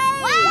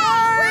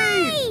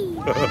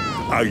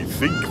 I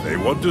think they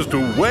want us to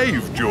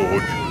wave,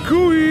 George.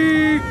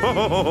 Cooey! Cooey!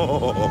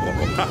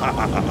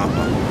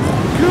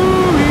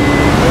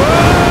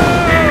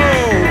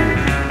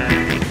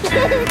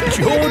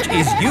 George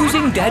is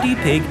using Daddy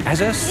Pig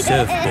as a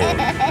surfboard.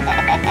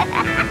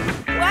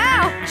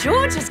 Wow,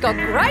 George has got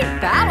great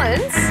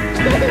balance.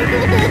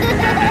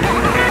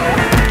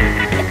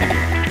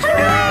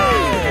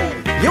 Hooray!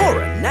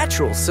 You're a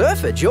natural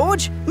surfer,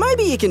 George.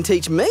 Maybe you can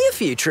teach me a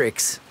few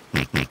tricks.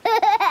 George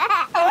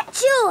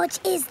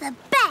is the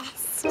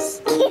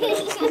best.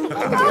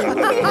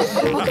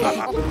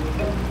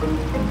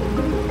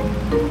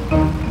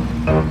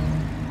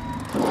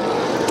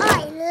 I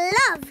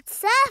loved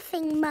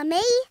surfing,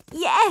 Mummy.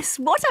 Yes,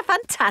 what a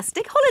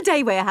fantastic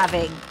holiday we're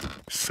having.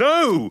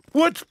 So,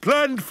 what's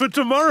planned for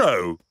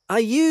tomorrow? Are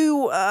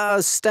you,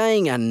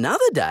 staying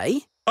another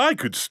day? I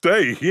could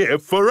stay here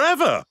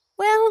forever.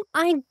 Well,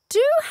 I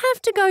do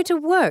have to go to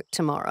work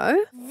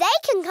tomorrow. They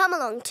can come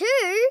along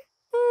too.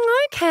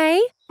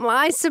 OK. Well,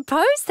 I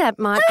suppose that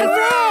might be...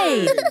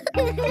 Hooray!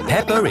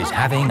 Peppa is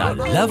having a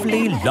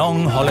lovely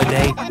long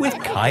holiday with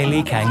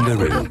Kylie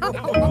Kangaroo.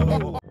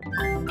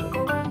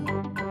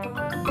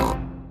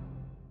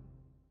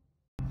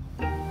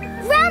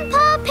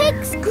 Grandpa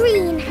Pig's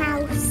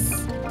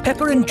greenhouse.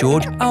 Peppa and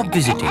George are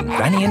visiting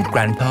Granny and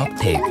Grandpa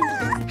Pig.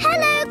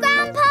 Hello,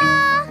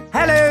 Grandpa.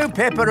 Hello,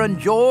 Peppa and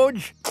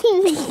George.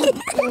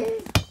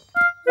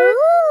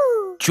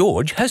 Ooh.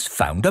 George has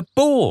found a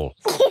ball.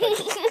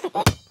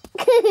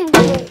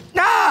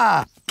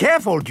 Ah!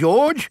 Careful,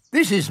 George.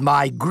 This is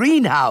my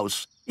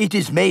greenhouse. It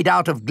is made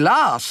out of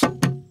glass,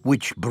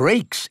 which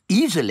breaks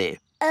easily.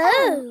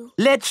 Oh.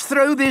 Let's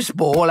throw this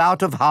ball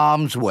out of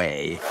harm's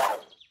way.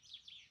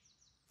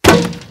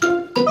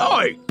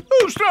 Oi!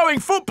 Who's throwing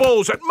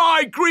footballs at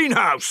my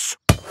greenhouse?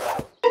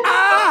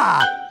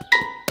 Ah!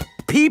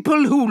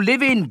 People who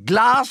live in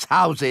glass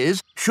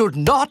houses should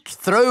not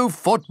throw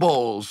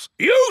footballs.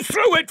 You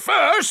threw it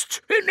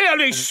first! It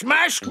nearly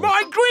smashed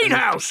my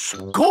greenhouse!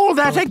 Call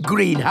that a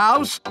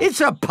greenhouse? It's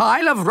a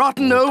pile of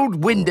rotten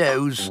old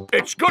windows.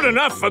 It's good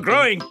enough for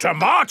growing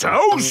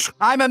tomatoes!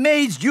 I'm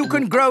amazed you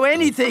can grow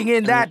anything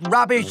in that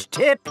rubbish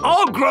tip.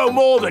 I'll grow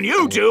more than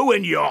you do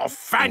in your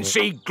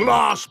fancy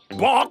glass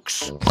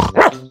box!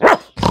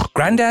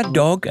 Grandad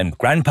Dog and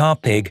Grandpa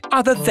Pig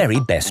are the very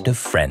best of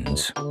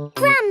friends.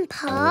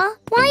 Grandpa,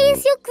 why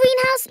is your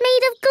greenhouse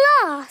made of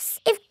glass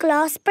if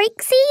glass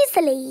breaks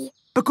easily?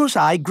 Because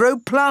I grow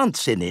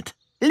plants in it.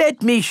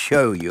 Let me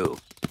show you.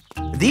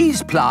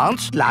 These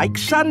plants like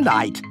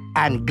sunlight,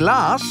 and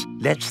glass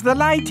lets the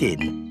light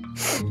in.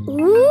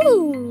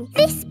 Ooh,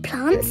 this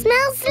plant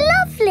smells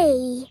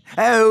lovely.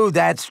 Oh,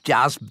 that's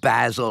just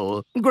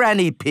basil.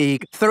 Granny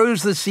Pig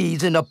throws the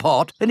seeds in a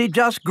pot and it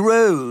just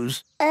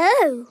grows.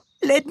 Oh.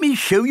 Let me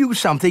show you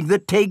something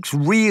that takes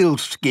real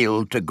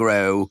skill to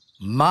grow.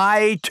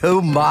 My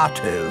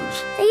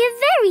tomatoes. They are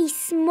very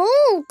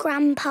small,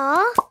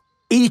 Grandpa.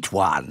 Eat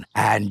one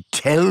and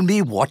tell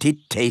me what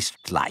it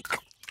tastes like.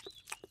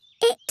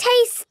 It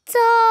tastes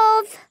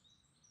of...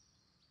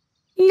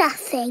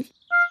 nothing.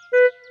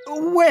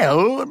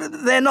 Well,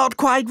 they're not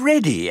quite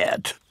ready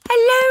yet.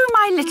 Hello,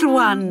 my little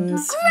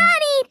ones.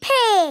 Granny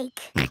Pig!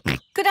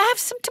 Could I have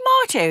some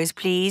tomatoes,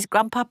 please,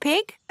 Grandpa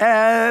Pig?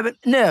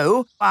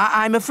 No.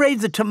 I'm afraid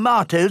the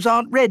tomatoes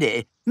aren't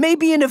ready.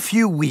 Maybe in a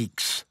few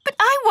weeks. But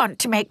I want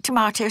to make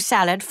tomato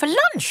salad for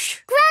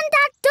lunch.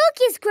 Grandad Dog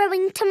is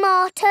growing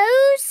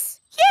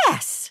tomatoes.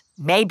 Yes.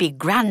 Maybe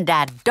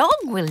Grandad Dog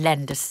will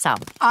lend us some.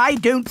 I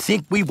don't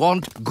think we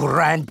want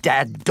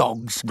Grandad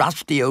Dog's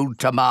rusty old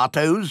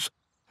tomatoes.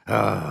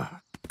 Cooey!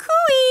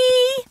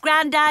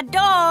 Grandad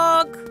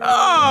Dog!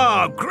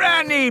 Ah,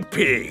 Granny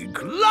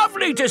Pig.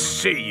 Lovely to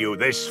see you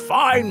this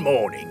fine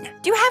morning.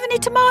 Do you have any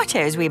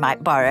tomatoes we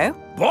might borrow?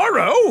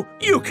 Borrow?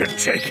 You can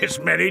take as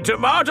many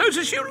tomatoes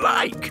as you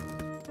like.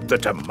 The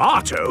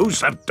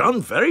tomatoes have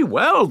done very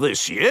well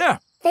this year.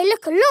 They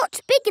look a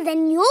lot bigger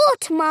than your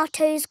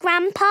tomatoes,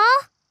 Grandpa.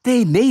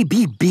 They may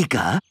be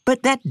bigger,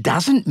 but that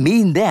doesn't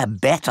mean they're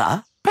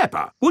better.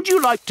 Peppa, would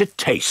you like to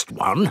taste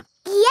one?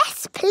 Yes,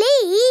 Yes,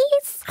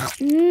 please.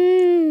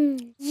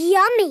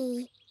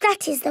 Yummy.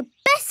 That is the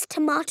best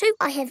tomato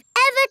I have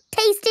ever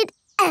tasted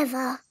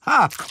ever.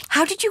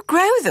 How did you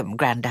grow them,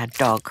 Grandad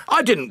Dog?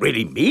 I didn't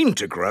really mean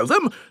to grow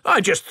them. I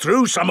just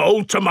threw some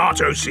old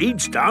tomato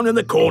seeds down in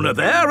the corner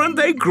there and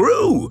they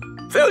grew.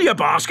 Fill your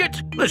basket.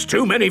 There's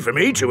too many for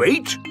me to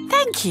eat.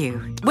 Thank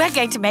you. We're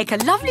going to make a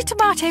lovely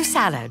tomato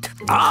salad.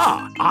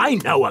 Ah, I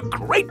know a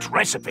great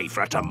recipe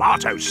for a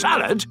tomato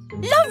salad.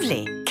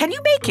 Lovely. Can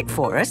you make it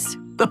for us?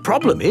 The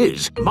problem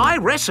is, my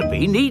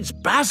recipe needs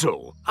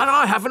basil, and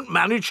I haven't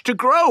managed to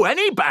grow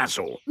any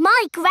basil.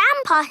 My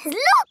grandpa has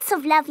lots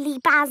of lovely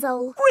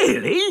basil.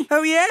 Really?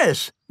 Oh,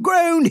 yes.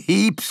 Grown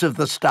heaps of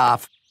the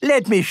stuff.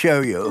 Let me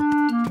show you.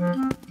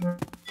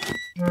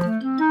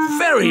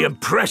 Very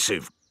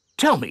impressive.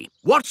 Tell me,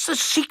 what's the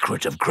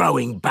secret of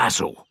growing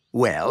basil?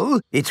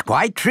 Well, it's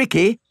quite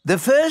tricky. The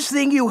first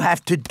thing you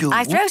have to do...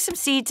 I throw some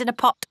seeds in a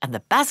pot and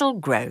the basil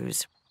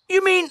grows.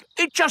 You mean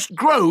it just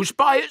grows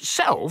by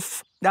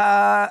itself?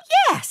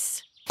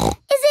 Yes. Is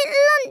it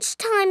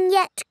lunchtime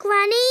yet,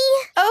 Granny?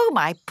 Oh,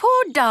 my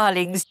poor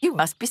darlings, you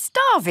must be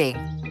starving.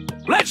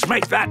 Let's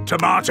make that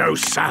tomato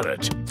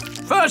salad.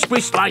 First,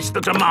 we slice the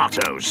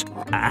tomatoes.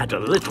 Add a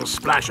little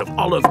splash of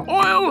olive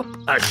oil,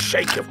 a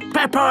shake of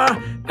pepper,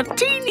 a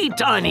teeny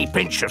tiny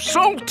pinch of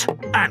salt,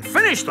 and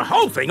finish the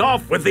whole thing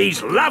off with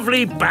these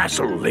lovely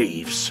basil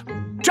leaves.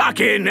 Tuck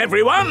in,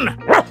 everyone.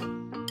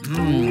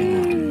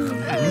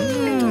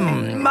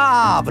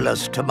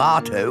 Marvellous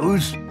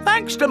tomatoes.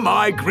 Thanks to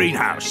my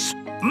greenhouse.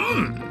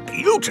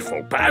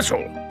 Beautiful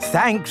basil.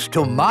 Thanks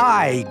to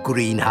my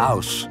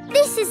greenhouse.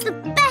 This is the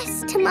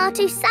best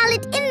tomato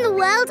salad in the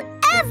world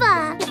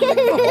ever.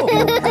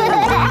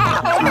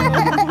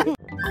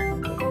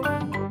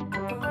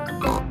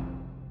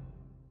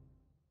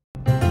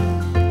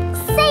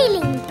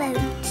 Sailing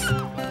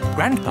boat.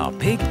 Grandpa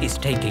Pig is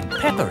taking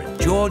Peppa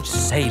and George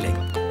sailing.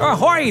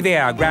 Ahoy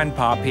there,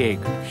 Grandpa Pig.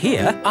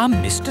 Here are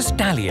Mr.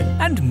 Stallion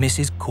and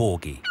Mrs.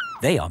 Corgi.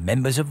 They are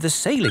members of the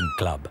sailing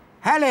club.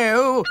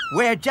 Hello.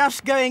 We're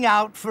just going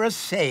out for a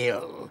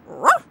sail.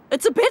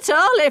 It's a bit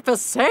early for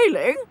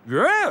sailing.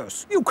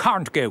 Yes, you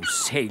can't go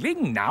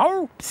sailing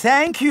now.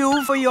 Thank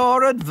you for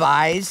your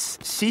advice.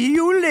 See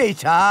you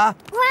later.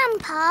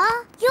 Grandpa,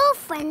 your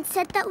friend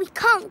said that we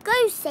can't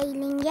go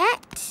sailing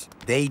yet.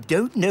 They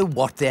don't know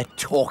what they're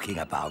talking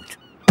about.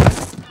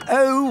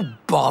 Oh,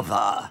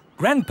 bother.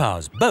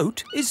 Grandpa's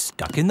boat is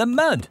stuck in the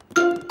mud.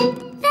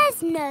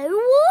 There's no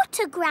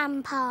water,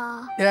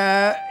 Grandpa.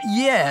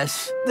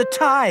 Yes. The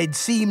tide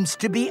seems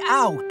to be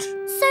out.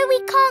 So we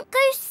can't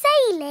go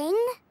sailing?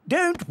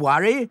 Don't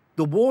worry.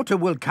 The water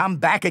will come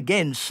back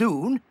again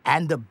soon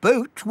and the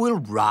boat will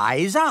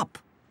rise up.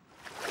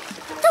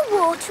 The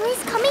water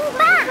is coming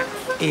back.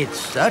 It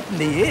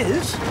certainly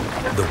is.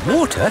 The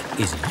water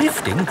is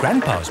lifting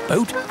Grandpa's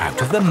boat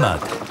out of the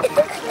mud.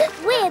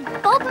 We're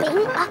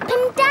bobbing up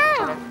and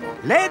down.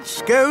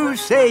 Let's go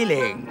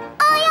sailing.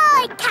 Aye,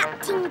 aye,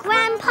 Captain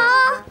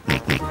Grandpa.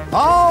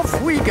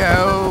 Off we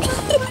go.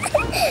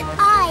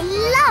 I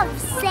love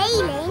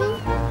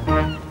sailing.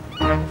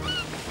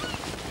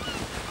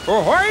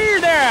 Ahoy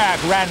there,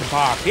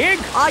 Grandpa Pig.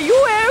 Are you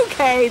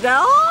okay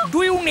there?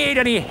 Do you need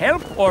any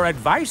help or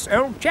advice,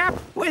 old chap?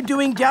 We're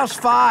doing just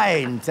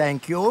fine,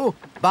 thank you.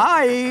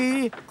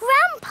 Bye.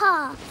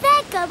 Grandpa,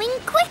 they're going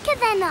quicker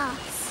than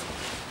us.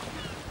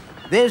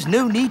 There's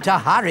no need to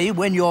hurry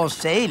when you're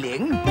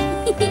sailing.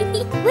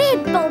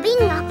 We're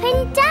bobbing up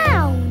and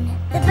down.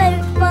 The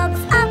boat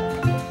bobs up,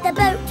 the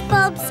boat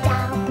bobs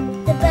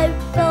down. The boat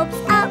bobs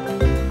up,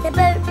 the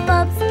boat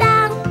bobs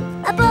down.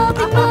 A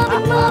bobbing,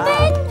 bobbing,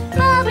 bobbing,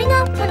 bobbing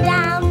up and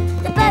down.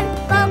 The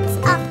boat bobs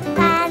up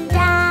and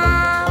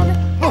down.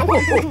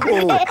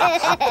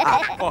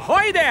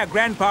 Ahoy there,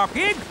 Grandpa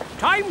Pig.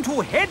 Time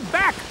to head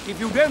back if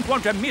you don't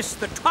want to miss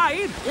the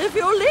tide. If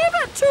you leave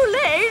it too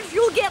late,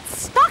 you'll get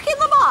stuck in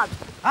the mud.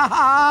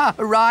 Ha-ha,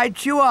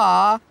 right you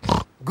are.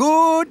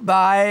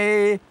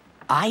 Goodbye.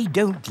 I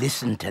don't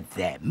listen to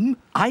them.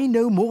 I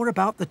know more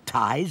about the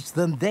tides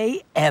than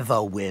they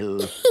ever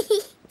will.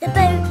 The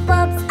boat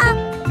bobs up,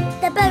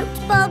 the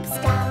boat bobs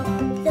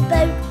down. The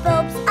boat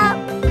bobs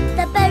up,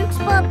 the boat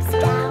bobs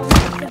down.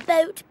 The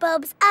boat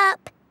bobs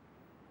up.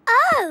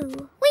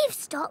 Oh, we've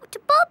stopped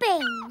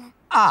bobbing.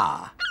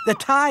 Ah, the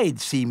tide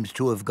seems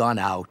to have gone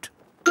out.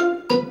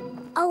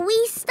 Are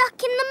we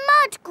stuck in the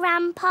mud,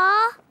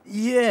 Grandpa?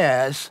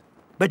 Yes,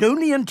 but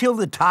only until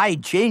the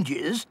tide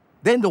changes.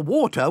 Then the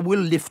water will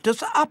lift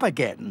us up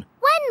again.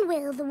 When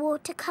will the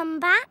water come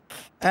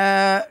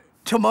back?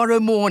 Tomorrow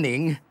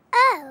morning.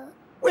 Oh.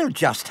 We'll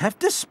just have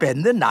to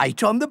spend the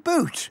night on the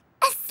boat.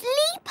 A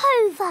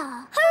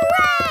sleepover!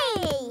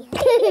 Hooray!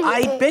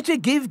 I'd better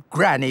give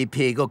Granny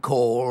Pig a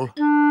call.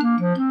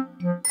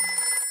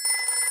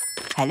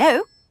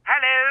 Hello?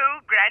 Hello,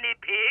 Granny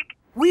Pig.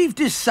 We've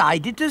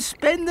decided to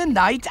spend the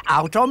night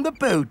out on the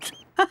boat.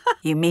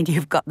 You mean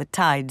you've got the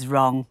tides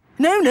wrong?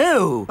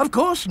 No, of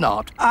course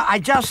not. I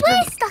just...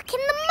 We're stuck in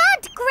the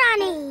mud,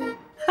 Granny.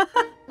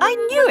 I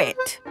knew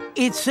it.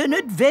 It's an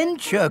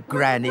adventure,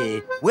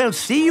 Granny. We'll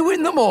see you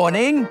in the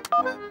morning.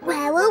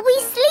 Where will we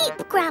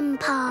sleep,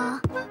 Grandpa?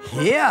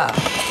 Here.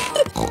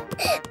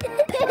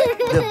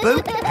 The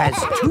boat has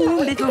 2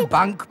 little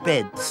bunk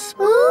beds.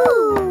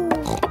 Ooh.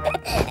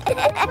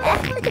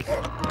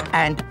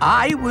 And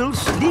I will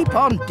sleep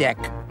on deck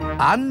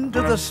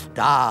under the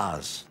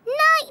stars.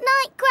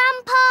 Night-night,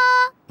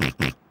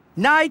 Grandpa.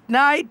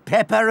 Night-night,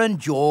 Peppa and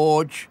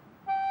George.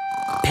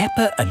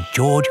 Peppa and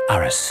George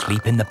are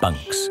asleep in the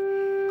bunks.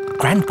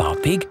 Grandpa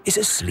Pig is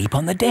asleep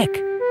on the deck.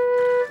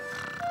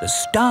 The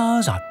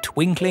stars are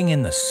twinkling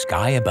in the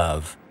sky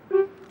above.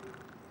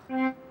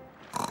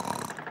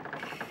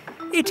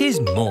 It is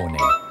morning.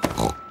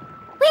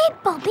 We're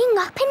bobbing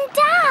up and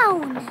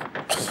down.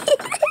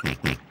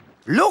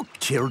 Look,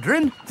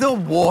 children, the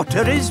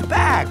water is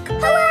back.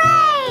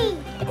 Hooray!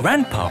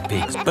 Grandpa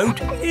Pig's boat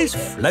is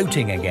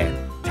floating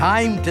again.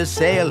 Time to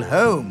sail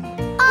home.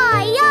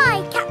 Aye,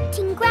 aye,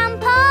 Captain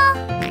Grandpa.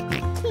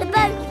 The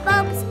boat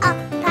bobs up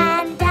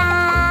and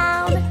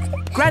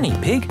down. Granny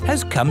Pig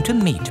has come to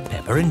meet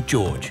Peppa and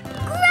George.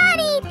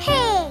 Granny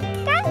Pig!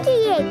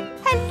 Granny!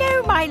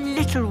 Hello, my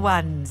little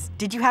ones.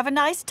 Did you have a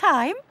nice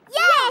time?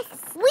 Yes!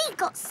 We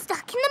got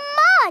stuck in the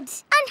mud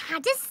and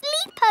had a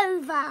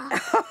sleepover.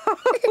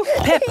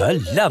 Peppa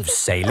loves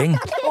sailing.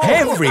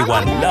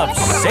 Everyone loves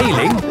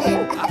sailing.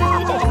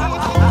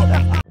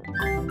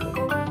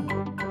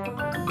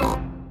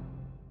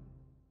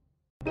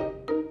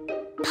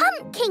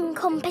 Pumpkin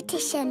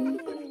competition.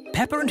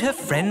 Peppa and her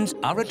friends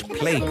are at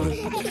playgroup.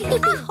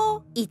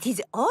 It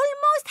is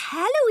almost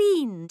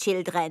Halloween,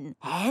 children,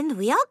 and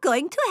we are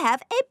going to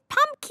have a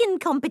pumpkin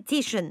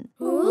competition.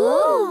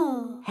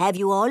 Ooh! Have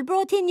you all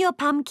brought in your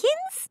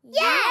pumpkins?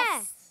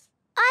 Yes!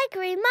 I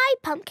grew my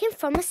pumpkin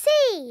from a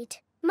seed.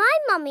 My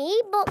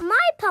mummy bought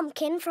my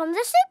pumpkin from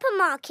the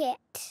supermarket.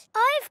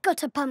 I've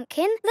got a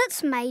pumpkin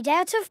that's made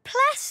out of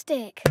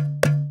plastic.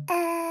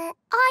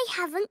 I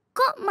haven't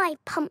got my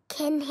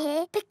pumpkin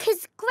here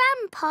because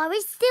Grandpa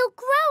is still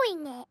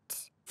growing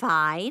it.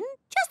 Fine.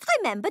 Just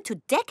remember to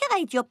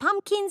decorate your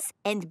pumpkins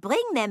and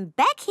bring them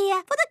back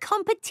here for the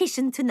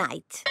competition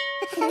tonight.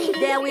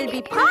 There will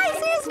be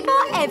prizes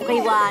for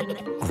everyone.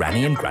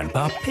 Granny and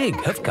Grandpa Pig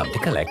have come to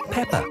collect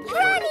Peppa.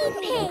 Granny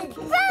Pig!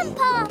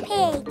 Grandpa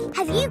Pig!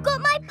 Have you got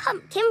my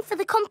pumpkin for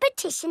the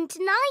competition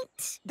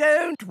tonight?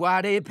 Don't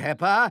worry,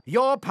 Peppa.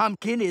 Your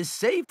pumpkin is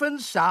safe and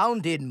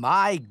sound in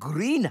my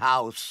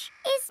greenhouse.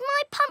 Is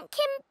my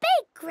pumpkin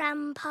big,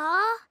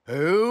 Grandpa?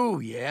 Oh,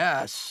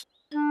 yes.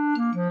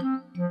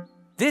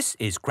 This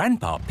is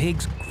Grandpa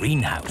Pig's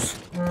greenhouse.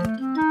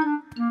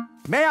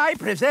 May I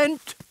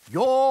present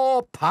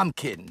your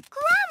pumpkin?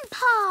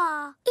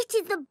 Grandpa! It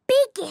is the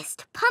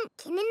biggest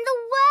pumpkin in the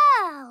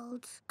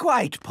world.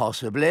 Quite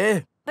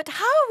possibly. But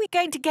how are we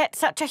going to get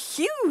such a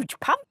huge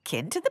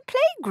pumpkin to the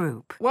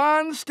playgroup?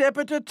 One step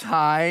at a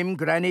time,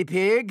 Granny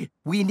Pig.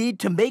 We need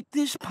to make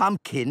this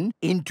pumpkin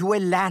into a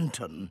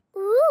lantern.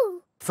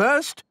 Ooh!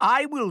 First,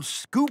 I will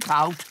scoop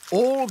out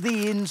all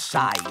the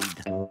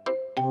inside.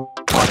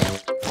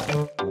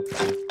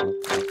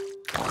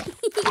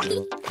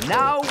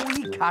 Now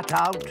we cut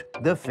out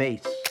the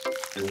face.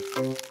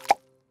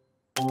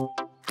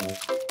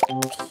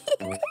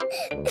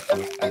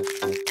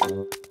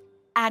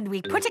 And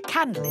we put a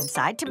candle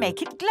inside to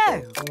make it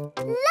glow.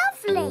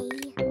 Lovely!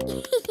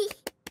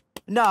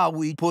 Now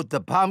we put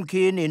the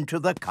pumpkin into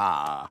the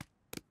car.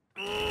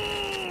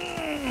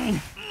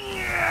 The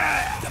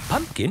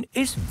pumpkin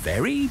is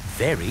very,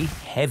 very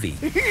heavy.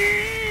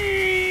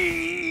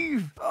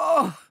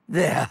 Oh,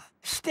 there.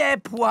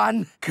 Step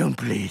 1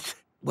 complete.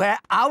 We're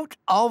out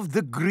of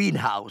the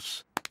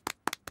greenhouse.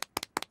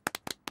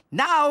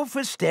 Now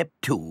for step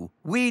 2.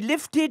 We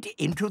lift it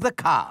into the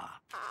car.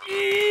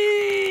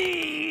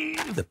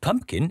 The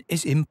pumpkin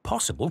is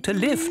impossible to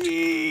lift.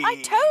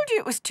 I told you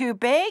it was too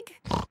big.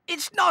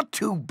 It's not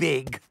too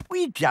big.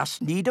 We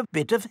just need a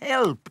bit of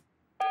help.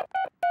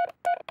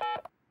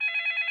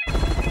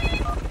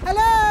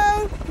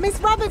 Hello? Miss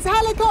Rabbit's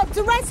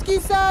helicopter rescue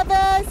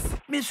service.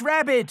 Miss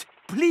Rabbit,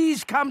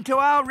 please come to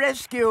our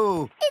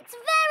rescue. It's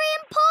very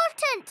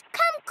important.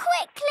 Come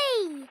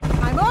quickly.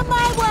 I'm on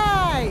my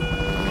way.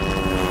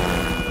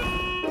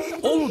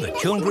 All the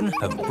children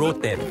have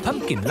brought their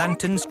pumpkin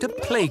lanterns to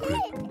playgroup.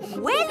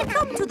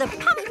 Welcome to the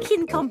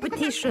pumpkin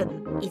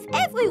competition. If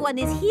everyone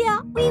is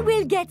here, we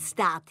will get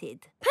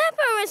started.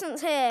 Peppa isn't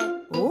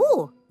here.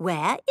 Oh,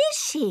 where is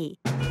she?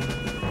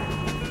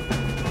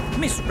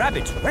 Miss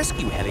Rabbit's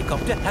rescue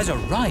helicopter has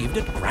arrived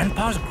at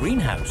Grandpa's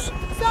greenhouse.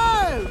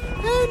 So,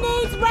 who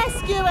needs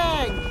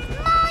rescuing?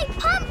 My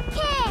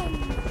pumpkin!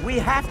 We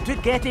have to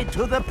get it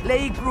to the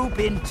playgroup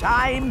in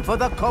time for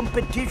the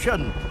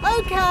competition.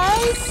 OK.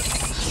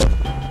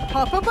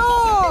 Hop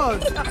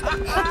aboard!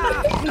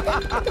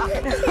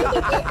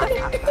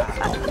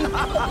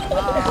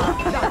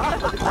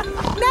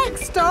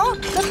 Next stop,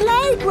 the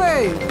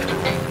playgroup.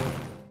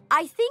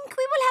 I think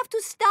we will have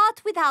to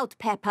start without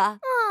Peppa.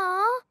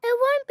 Aw, it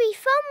won't be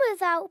fun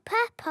without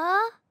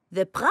Peppa.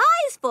 The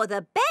prize for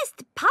the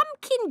best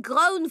pumpkin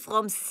grown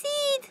from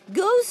seed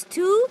goes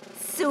to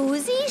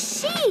Susie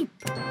Sheep.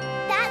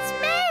 That's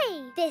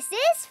me! This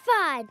is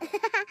fun!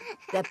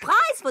 The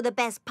prize for the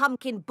best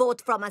pumpkin bought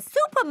from a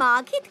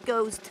supermarket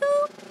goes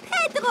to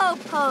Pedro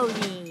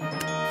Pony.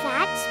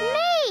 That's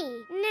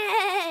me!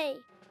 Nay!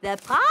 The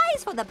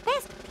prize for the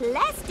best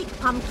plastic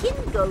pumpkin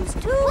goes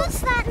to...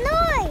 What's that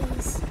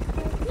noise?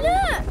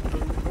 Look!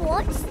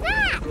 What's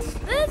that?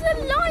 There's a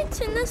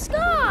light in the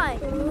sky.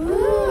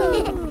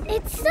 Ooh.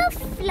 It's a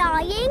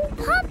flying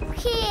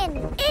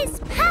pumpkin. It's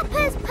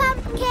Peppa's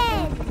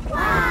pumpkin.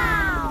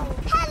 Wow!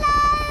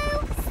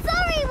 Hello!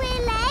 Sorry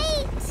we're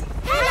late.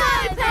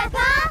 Hello,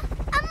 Peppa.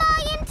 Am I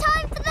in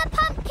time for the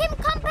pumpkin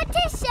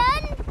competition?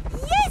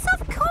 Yes, of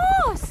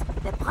course.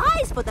 The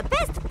prize for the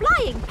best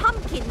flying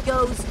pumpkin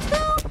goes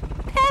to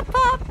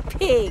Peppa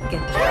Pig.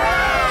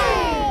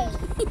 Hooray!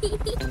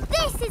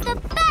 This is the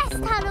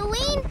best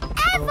Halloween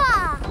ever!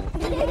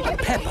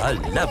 Peppa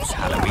loves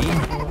Halloween.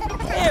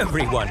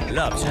 Everyone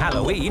loves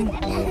Halloween.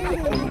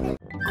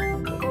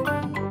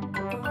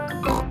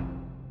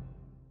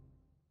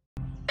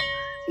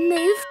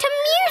 Move to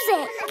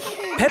music.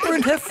 Peppa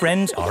and her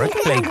friends are at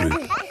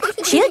playgroup.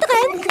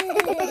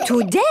 Children,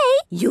 today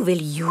you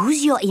will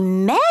use your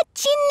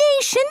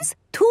imaginations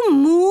to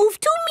move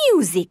to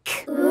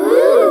music.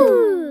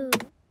 Ooh.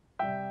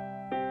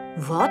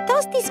 What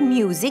does this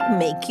music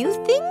make you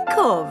think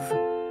of?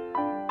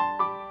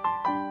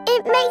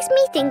 It makes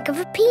me think of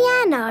a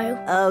piano.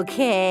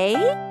 Okay.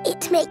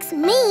 It makes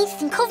me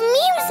think of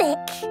music.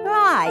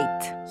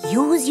 Right.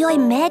 Use your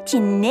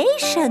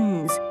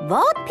imaginations.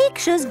 What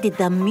pictures did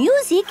the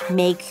music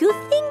make you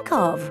think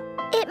of?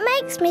 It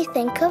makes me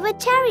think of a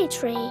cherry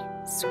tree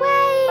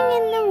swaying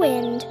in the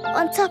wind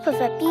on top of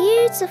a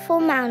beautiful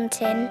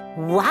mountain.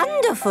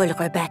 Wonderful,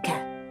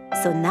 Rebecca.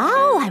 So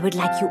now I would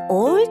like you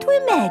all to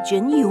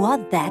imagine you are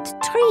that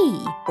tree,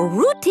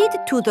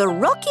 rooted to the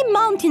rocky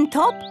mountain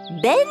top,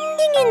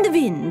 bending in the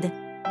wind.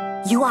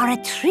 You are a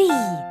tree.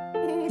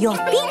 Your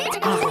feet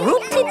are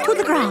rooted to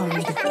the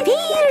ground.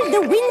 Feel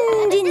the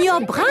wind in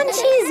your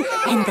branches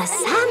and the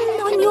sun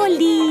on your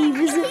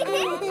leaves.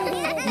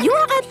 You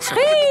are a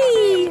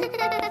tree.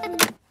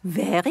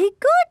 Very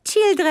good,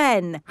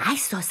 children. I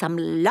saw some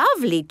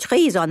lovely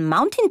trees on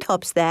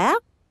mountaintops there.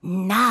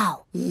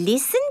 Now,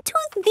 listen to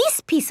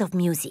this piece of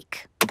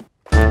music.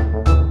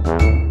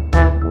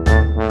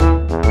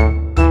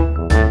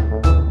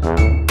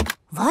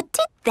 What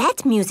did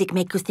that music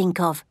make you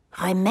think of?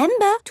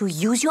 Remember to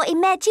use your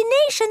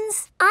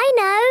imaginations. I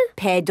know.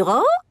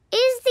 Pedro?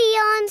 Is the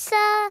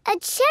answer a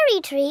cherry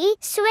tree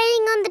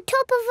swaying on the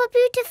top of a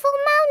beautiful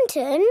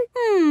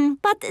mountain?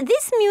 But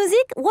this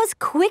music was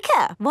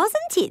quicker,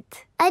 wasn't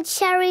it? A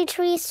cherry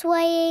tree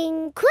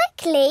swaying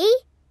quickly?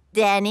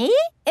 Danny?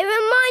 It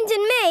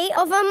reminded me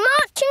of a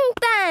marching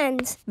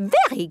band.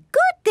 Very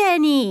good,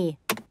 Danny.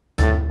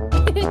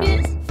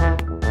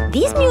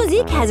 This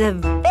music has a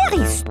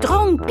very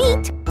strong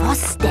beat for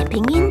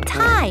stepping in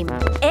time.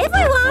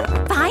 Everyone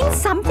find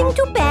something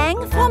to bang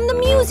from the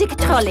music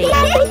trolley.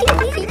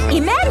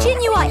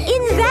 Imagine you are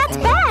in that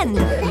band,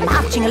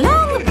 marching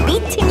along,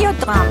 beating your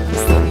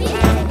drums.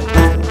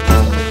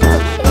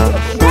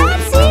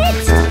 That's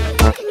it!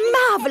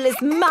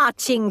 Marvelous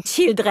marching,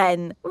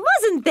 children.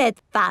 Wasn't that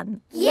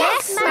fun?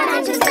 Yes,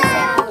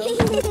 Mademoiselle.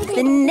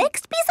 The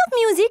next piece of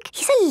music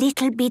is a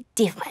little bit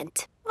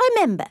different.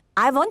 Remember,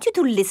 I want you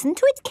to listen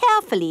to it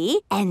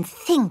carefully and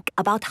think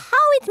about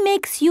how it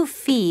makes you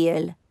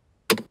feel.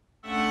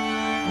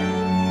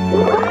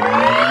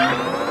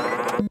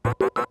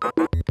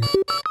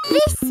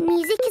 This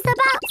music is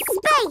about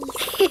space.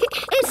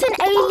 It's an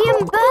alien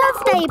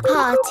birthday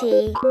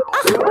party.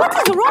 What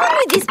is wrong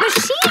with this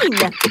machine?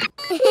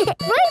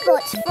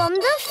 Robots from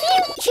the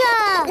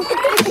future.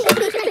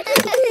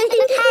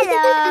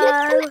 Hello,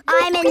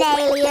 I'm an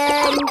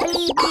alien.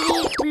 Bleep,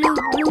 bleep, bloop,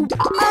 bloop.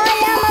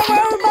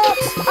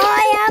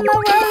 I am a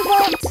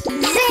robot.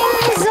 Zing,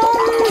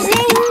 zong,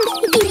 zing.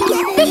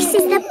 This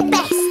is the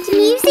best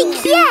music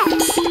yet.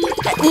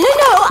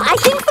 No, I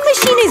think the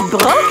machine is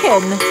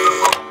broken.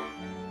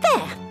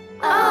 There.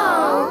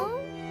 Oh.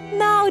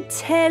 Now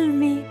tell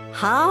me,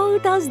 how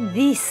does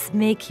this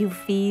make you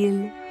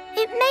feel?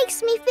 It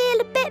makes me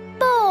feel a bit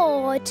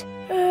bored.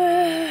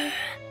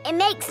 It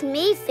makes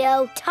me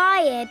feel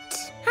tired.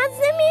 Has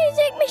the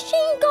music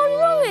machine gone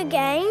wrong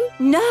again?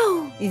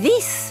 No,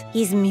 this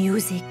is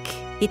music.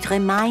 It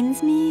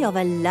reminds me of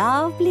a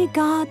lovely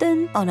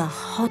garden on a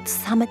hot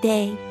summer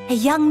day. A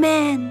young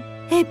man,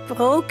 a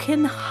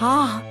broken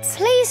heart.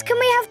 Please, can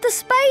we have the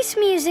space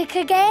music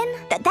again?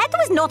 That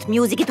was not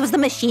music, it was the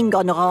machine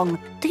gone wrong.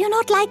 Do you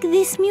not like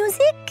this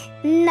music?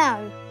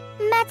 No.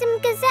 Madame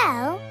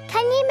Gazelle,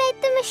 can you make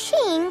the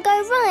machine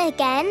go wrong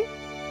again?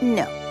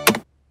 No.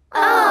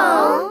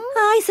 Oh.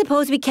 I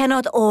suppose we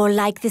cannot all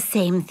like the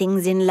same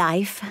things in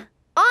life.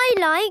 I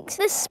liked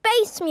the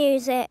space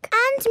music.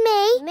 And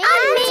me. And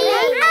me.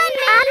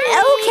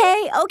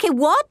 Okay,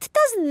 what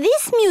does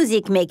this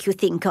music make you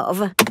think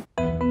of?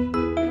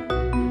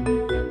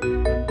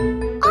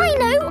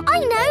 I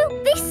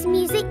know. This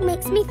music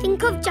makes me me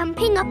think of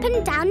jumping up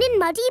and down in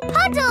muddy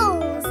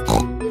puddles.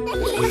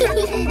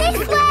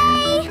 This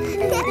way!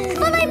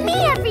 Follow me,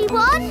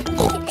 everyone!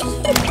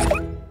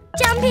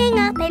 Jumping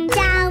up and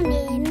down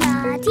in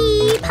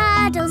muddy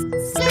puddles.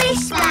 Splish,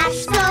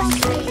 splash, slosh,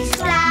 splish,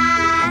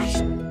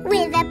 splash.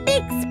 With a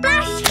big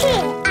splash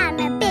here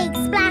and a big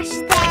splash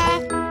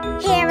there.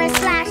 Here a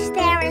splash,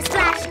 there a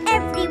splash,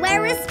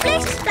 everywhere a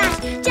splish, splash.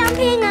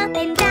 Jumping up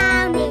and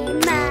down in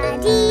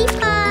muddy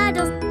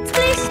puddles.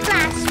 Splish,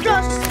 splash,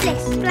 slosh,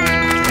 splish, splash.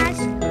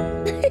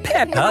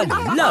 Peppa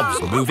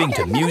loves moving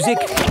to music.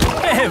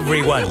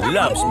 Everyone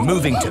loves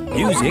moving to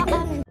music.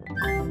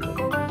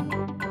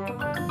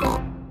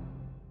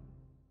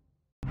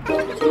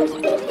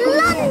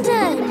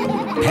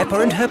 London! Peppa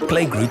and her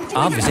playgroup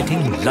are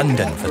visiting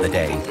London for the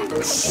day.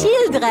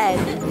 Children,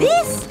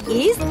 this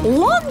is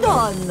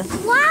London.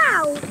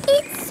 Wow,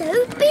 it's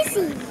so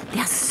busy.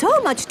 There's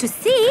so much to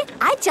see,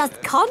 I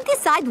just can't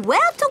decide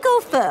where to go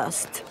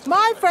first.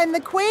 My friend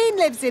the Queen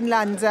lives in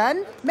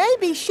London.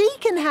 Maybe she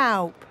can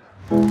help.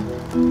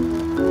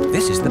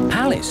 This is the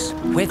palace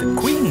where the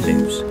Queen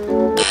lives.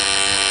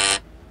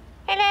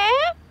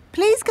 Hello?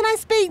 Please, can I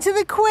speak to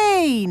the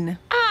Queen?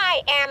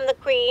 I am the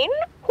Queen.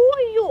 Who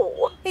are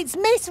you? It's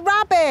Miss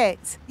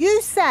Rabbit.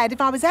 You said if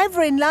I was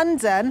ever in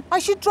London, I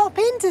should drop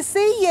in to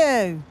see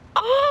you.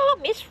 Oh,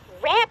 Miss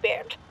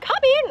Rabbit.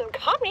 Come in,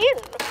 come in.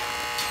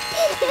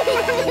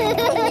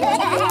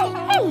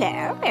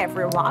 Hello,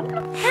 everyone.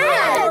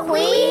 Hello,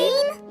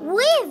 Queen.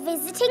 We're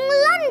visiting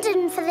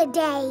London for the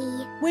day.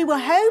 We were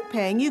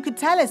hoping you could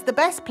tell us the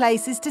best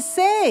places to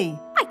see.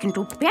 I can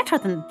do better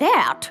than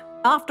that.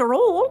 After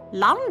all,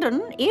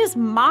 London is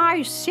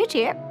my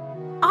city.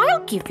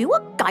 I'll give you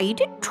a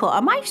guided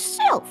tour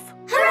myself.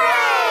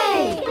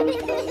 Hooray!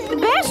 The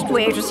best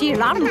way to see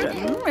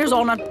London is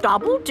on a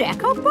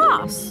double-decker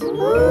bus.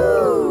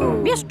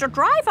 Ooh. Mr.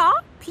 Driver,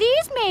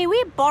 please may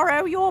we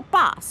borrow your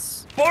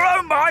bus?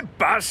 Borrow my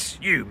bus?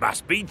 You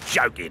must be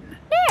joking.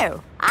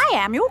 No, I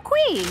am your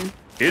queen.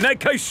 In that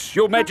case,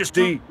 Your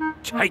Majesty,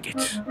 take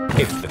it.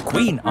 If the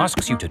Queen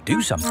asks you to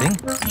do something,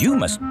 you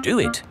must do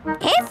it.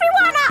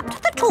 Everyone up to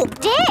the top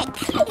deck.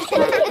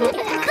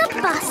 The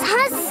bus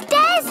has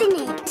stairs in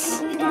it.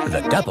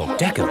 The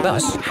double-decker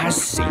bus has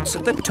seats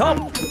at the top.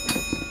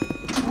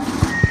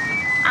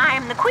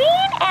 I'm the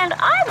Queen, and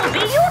I will be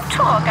your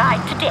tour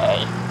guide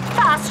today.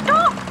 First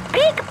stop,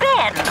 Big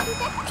Ben.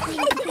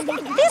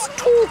 This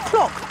tall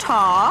clock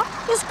tower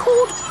is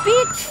called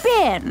Big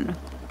Ben.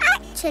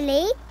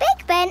 Actually,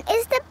 Big Ben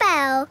is the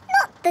bell,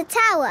 not the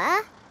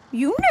tower.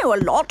 You know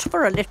a lot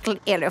for a little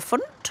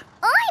elephant.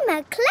 I'm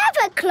a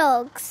clever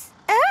clogs.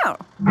 Oh.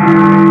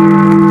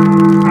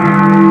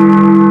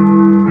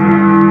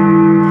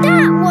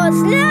 That was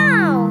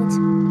loud.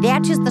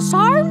 That is the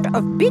sound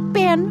of Big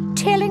Ben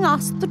telling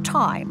us the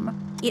time.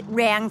 It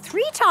rang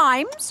 3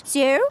 times,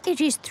 so it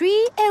is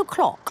 3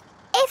 o'clock.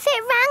 If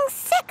it rang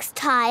 6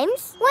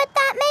 times, would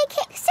that make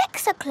it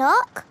 6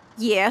 o'clock?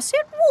 Yes,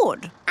 it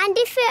would. And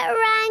if it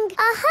rang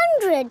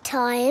 100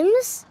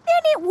 times?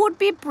 Then it would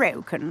be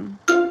broken.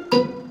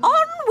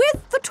 On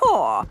with the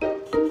tour.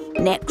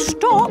 Next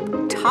stop,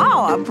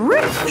 Tower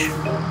Bridge.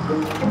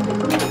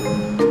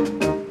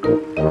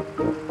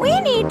 We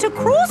need to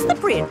cross the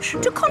bridge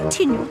to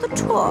continue the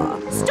tour.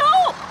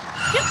 Stop!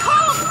 You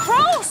can't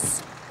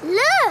cross!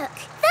 Look,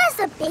 there's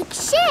a big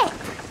ship.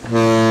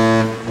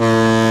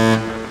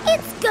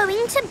 It's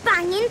going to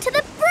bang into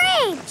the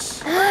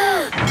bridge.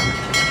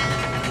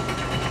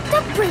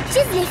 The bridge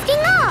is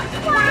lifting up.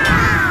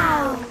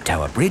 Wow!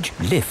 Tower Bridge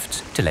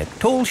lifts to let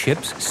tall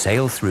ships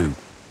sail through.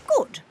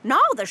 Good.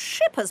 Now the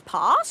ship has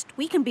passed,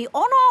 we can be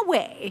on our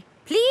way.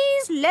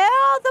 Please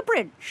lower the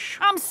bridge.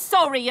 I'm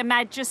sorry, Your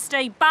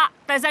Majesty, but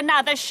there's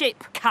another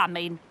ship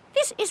coming.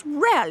 This is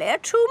really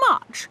too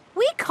much.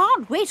 We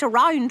can't wait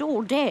around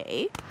all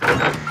day.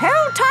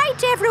 Hold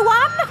tight,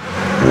 everyone.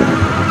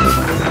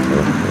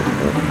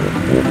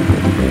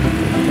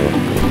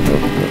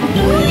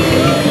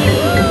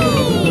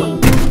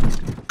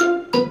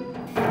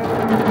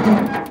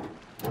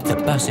 The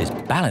bus is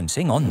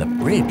balancing on the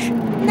bridge.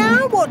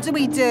 Now what do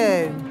we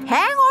do?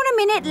 Hang on a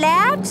minute,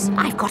 lads.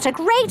 I've got a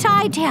great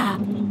idea.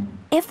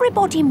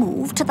 Everybody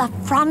move to the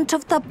front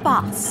of the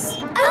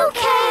bus.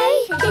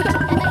 Okay.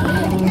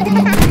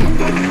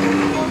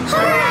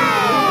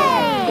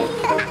 Hooray!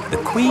 The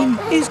Queen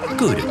is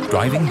good at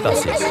driving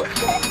buses.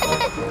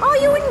 Are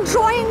you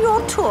enjoying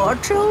your tour,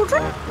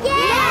 children?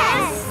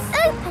 Yes!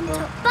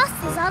 Open-top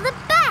buses are the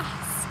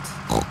best.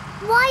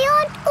 Why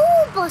aren't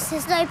all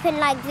buses open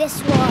like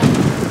this one?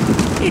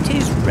 It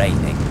is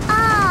raining.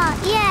 Ah,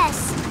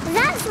 yes.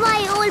 That's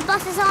why all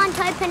buses aren't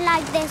open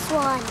like this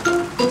one.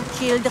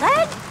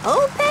 Children,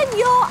 open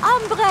your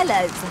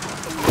umbrellas.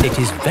 It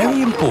is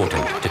very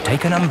important to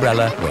take an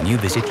umbrella when you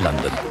visit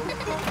London.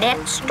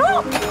 Next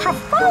stop,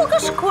 Trafalgar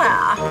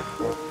Square.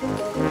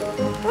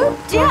 Oh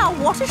dear,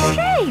 what a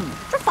shame.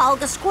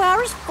 Trafalgar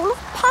Square is full of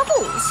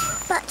puddles.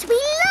 But we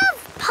love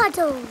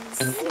puddles.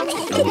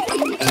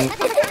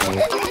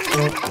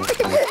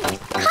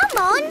 Come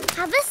on,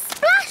 have a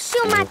splash,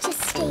 Your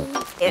Majesty.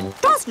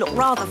 It does look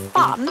rather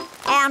fun.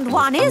 And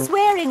one is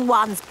wearing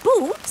one's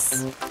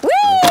boots.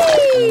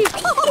 Whee!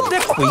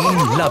 The Queen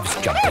loves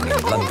jumping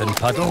in London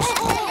puddles.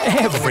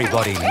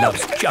 Everybody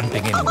loves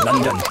jumping in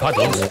London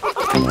puddles.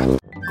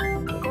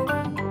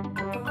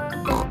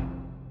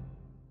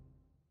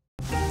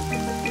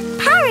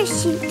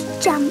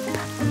 Parachute jump.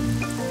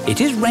 It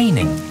is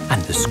raining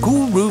and the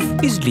school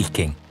roof is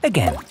leaking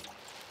again.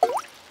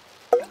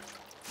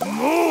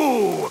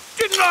 Moo!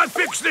 Didn't I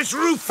fix this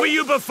roof for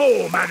you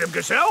before, Madam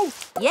Gazelle?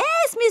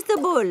 Yes,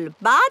 Mr. Bull,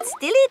 but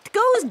still it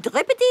goes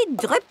drippity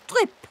drip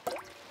drip.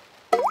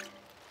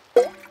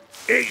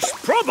 It's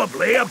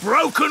probably a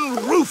broken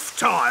roof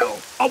tile.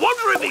 I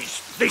wonder if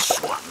it's this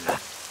one.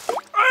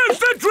 Has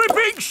the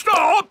dripping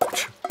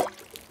stopped?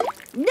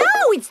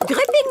 No, it's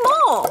dripping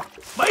more.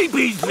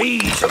 Maybe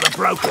these are the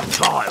broken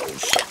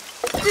tiles.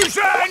 Is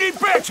that any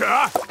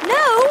better?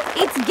 No,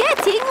 it's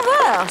getting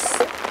worse.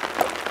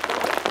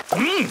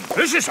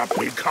 This is a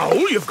big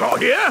hole you've got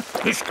here.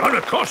 It's going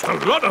to cost a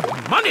lot of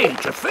money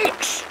to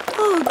fix.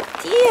 Oh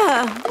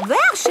dear,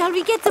 where shall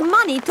we get the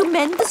money to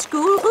mend the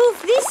school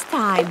roof this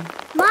time?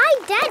 My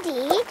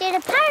daddy did a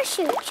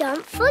parachute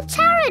jump for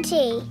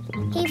charity.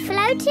 He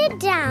floated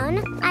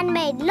down and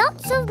made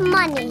lots of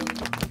money.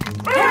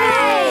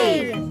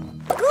 Hooray!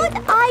 Good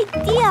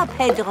idea,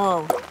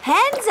 Pedro.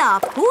 Hands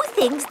up, who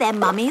thinks their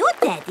mummy or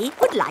daddy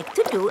would like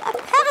to do a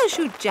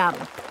parachute jump?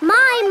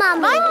 My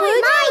mummy.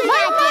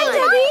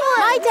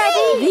 My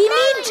daddy. We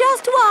need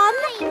just one.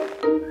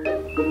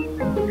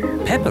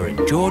 Peppa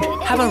and George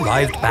have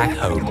arrived back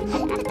home.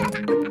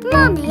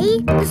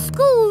 Mummy, the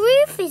school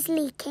roof is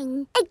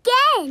leaking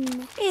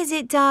again. Is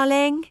it,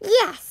 darling?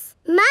 Yes.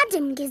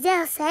 Madam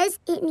Gazelle says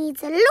it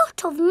needs a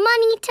lot of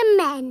money to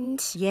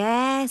mend.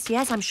 Yes,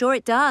 I'm sure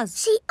it does.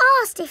 She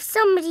asked if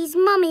somebody's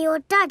mummy or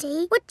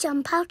daddy would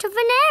jump out of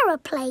an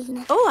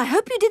aeroplane. Oh, I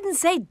hope you didn't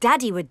say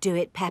Daddy would do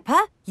it,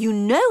 Peppa. You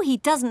know he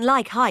doesn't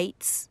like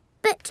heights.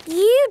 But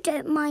you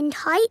don't mind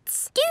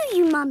heights, do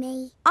you,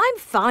 Mummy? I'm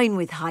fine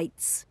with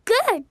heights.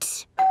 Good.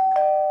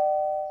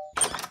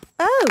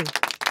 Oh,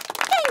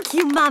 thank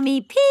you,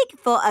 Mummy Pig,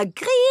 for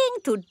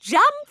agreeing to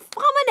jump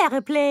from an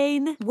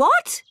aeroplane.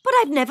 What? But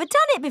I've never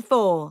done it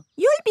before.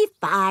 You'll be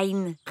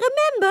fine.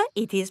 Remember,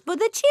 it is for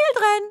the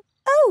children.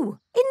 Oh,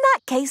 in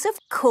that case, of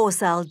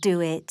course I'll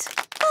do it.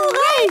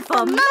 Hooray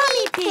for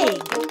Mummy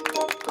Pig!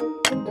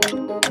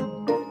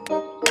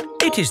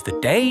 It is the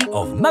day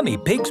of Mummy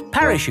Pig's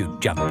parachute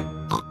jump.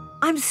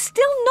 I'm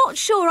still not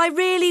sure I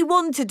really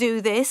want to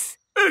do this.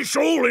 It's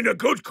all in a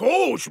good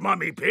cause,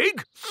 Mummy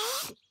Pig.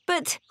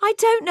 But I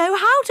don't know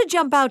how to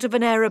jump out of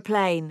an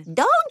aeroplane.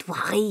 Don't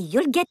worry,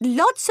 you'll get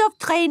lots of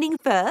training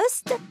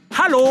first.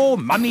 Hello,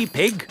 Mummy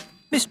Pig.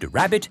 Mr.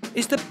 Rabbit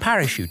is the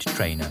parachute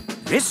trainer.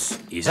 This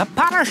is a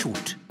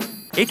parachute.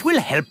 It will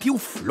help you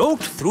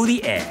float through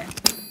the air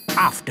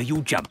after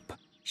you jump.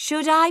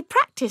 Should I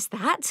practice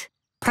that?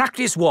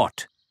 Practice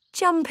what?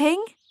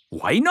 Jumping.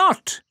 Why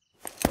not?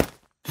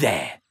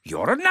 There,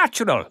 you're a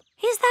natural.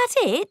 Is that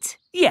it?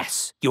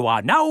 Yes, you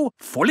are now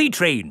fully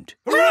trained.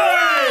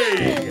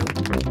 Hooray!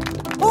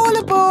 All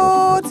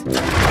aboard!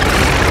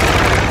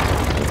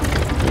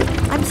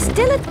 I'm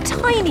still a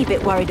tiny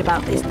bit worried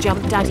about this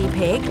jump, Daddy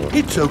Pig.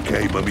 It's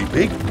okay, Mummy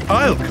Pig.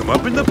 I'll come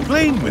up in the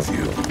plane with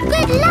you.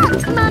 Good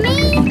luck,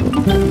 Mummy!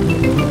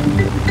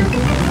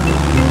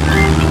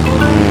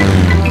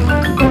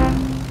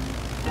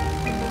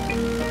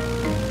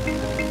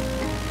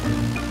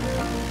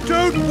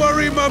 Don't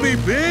worry, Mummy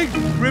Pig.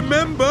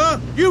 Remember,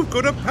 you've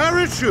got a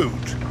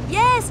parachute.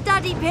 Yes,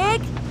 Daddy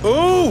Pig.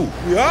 Oh,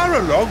 we are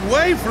a long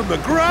way from the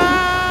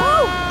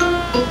ground.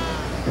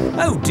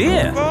 Oh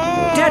dear,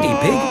 Daddy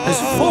Pig has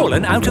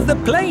fallen out of the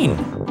plane.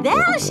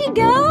 There she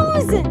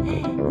goes.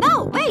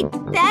 No, wait,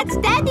 that's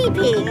Daddy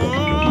Pig.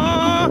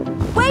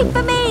 Wait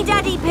for me,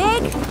 Daddy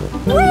Pig.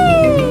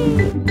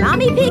 Whee!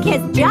 Mummy Pig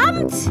has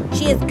jumped.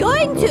 She is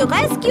going to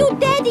rescue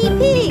Daddy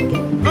Pig.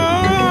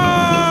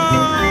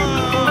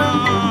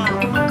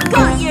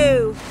 Got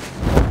you.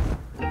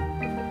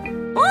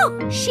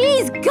 Oh,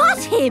 she's got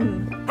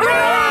him.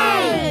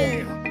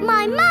 Hooray!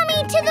 My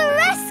mummy to the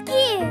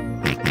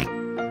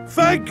rescue!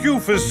 Thank you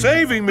for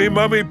saving me,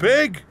 Mummy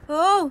Pig.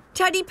 Oh,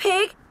 Daddy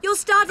Pig, you're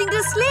starting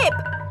to slip.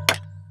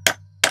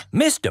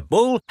 Mr.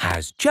 Bull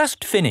has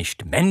just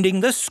finished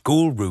mending the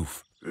school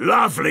roof.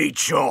 Lovely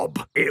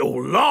job.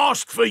 It'll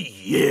last for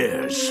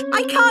years.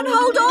 I can't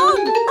hold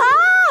on.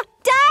 Ah!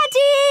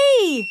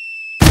 Daddy!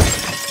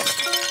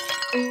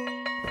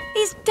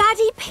 Is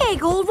Daddy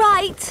Pig all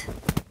right?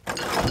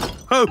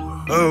 Ho,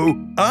 ho,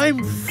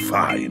 I'm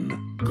fine.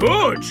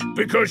 Good,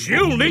 because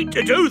you'll need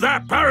to do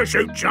that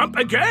parachute jump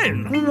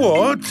again.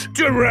 What?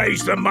 To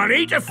raise the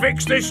money to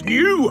fix this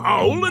new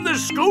hole in the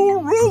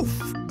school roof.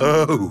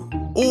 Oh,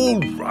 all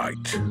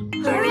right.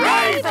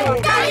 Hooray for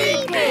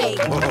Daddy Pig!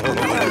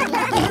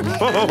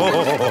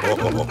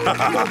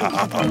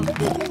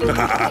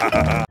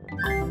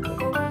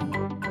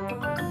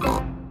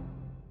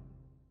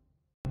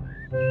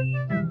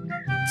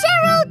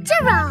 Gerald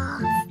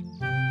Giraffe.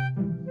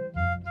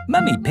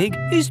 Mummy Pig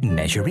is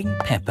measuring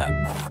Peppa.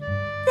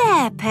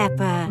 There,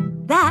 Peppa.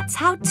 That's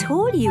how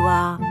tall you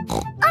are.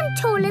 I'm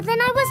taller than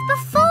I was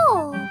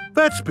before.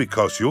 That's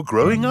because you're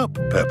growing up,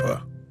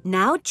 Peppa.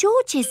 Now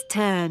George's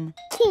turn.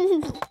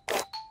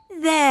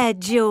 There,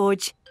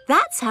 George.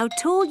 That's how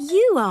tall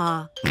you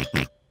are.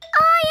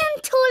 I am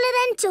taller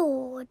than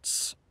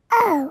George.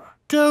 Oh.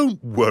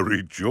 Don't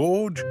worry,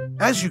 George.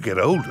 As you get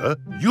older,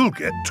 you'll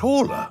get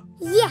taller.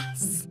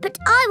 Yes, but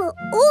I will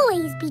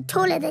always be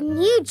taller than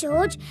you,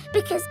 George,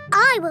 because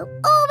I will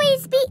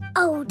always be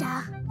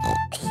older.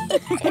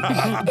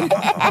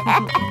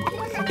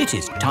 It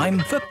is time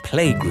for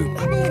playgroup.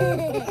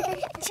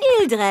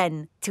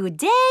 Children,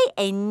 today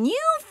a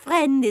new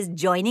friend is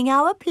joining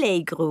our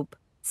playgroup.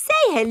 Say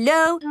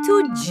hello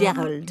to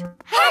Gerald.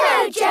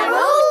 Hello,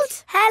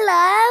 Gerald.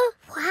 Hello.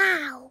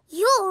 Wow,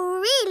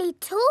 you're really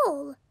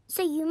tall.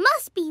 So you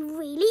must be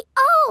really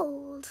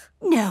old.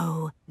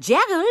 No,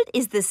 Gerald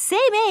is the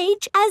same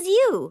age as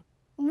you.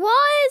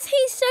 Why is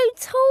he so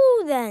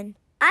tall then?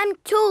 I'm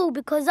tall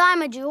because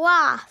I'm a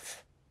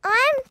giraffe.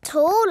 I'm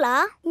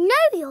taller. No,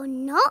 you're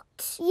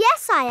not.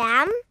 Yes, I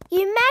am.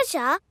 You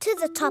measure to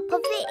the top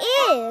of the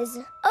ears.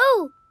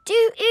 Oh,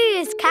 do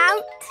ears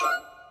count?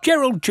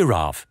 Gerald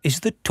Giraffe is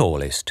the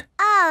tallest.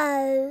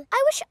 Oh,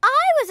 I wish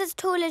I was as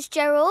tall as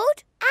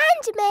Gerald.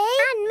 And me.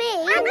 And me.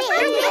 And me.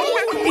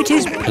 It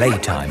is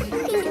playtime.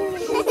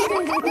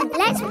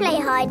 Let's play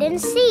hide and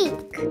seek.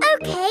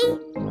 OK.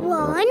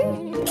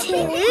 1,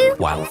 2...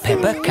 While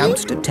Peppa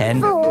counts to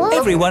 10, 4,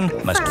 everyone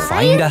must 5,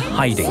 find a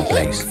hiding 6,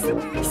 place.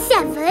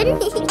 7, 8,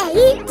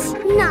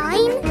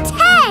 9,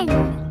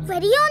 10.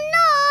 Ready or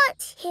not,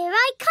 here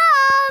I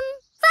come.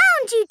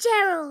 Found you,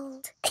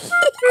 Gerald.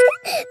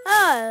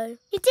 Oh,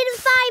 you didn't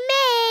find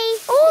me.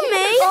 Or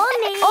me. Or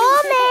me.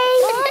 Or me.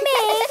 Or me.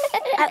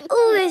 I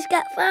always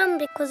get found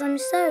because I'm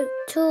so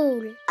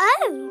tall.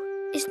 Oh,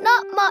 it's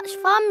not much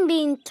fun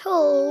being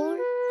tall.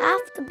 I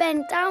have to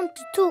bend down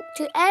to talk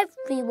to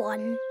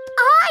everyone.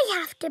 I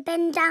have to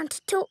bend down to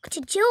talk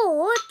to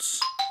George.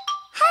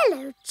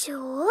 Hello,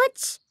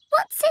 George.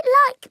 What's it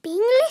like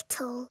being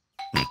little?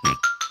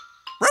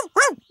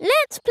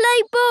 Let's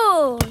play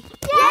ball!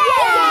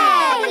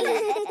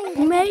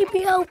 Yay!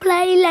 Maybe I'll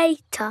play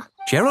later.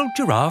 Gerald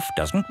Giraffe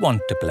doesn't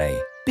want to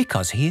play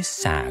because he is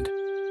sad.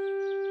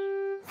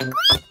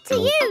 To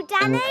you,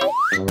 Danny.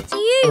 To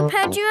you,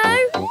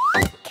 Pedro.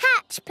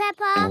 Catch,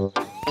 Peppa.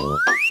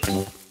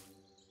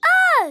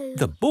 Oh!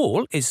 The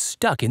ball is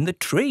stuck in the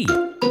tree.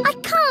 I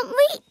can't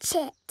reach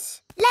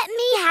it. Let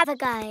me have a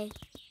go.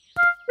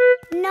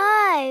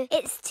 No,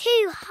 it's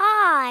too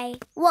high.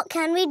 What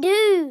can we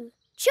do?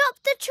 Chop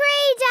the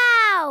tree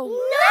down!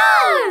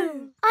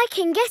 No! I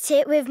can get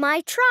it with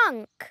my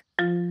trunk.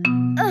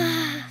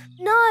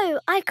 No,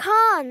 I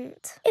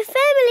can't. If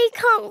Emily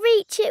can't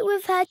reach it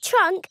with her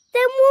trunk,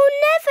 then we'll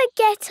never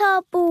get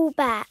our ball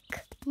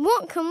back.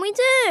 What can we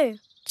do?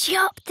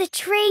 Chop the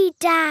tree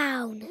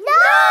down.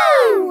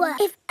 No!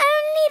 If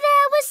only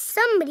there was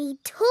somebody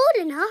tall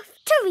enough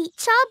to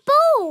reach our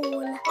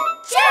ball.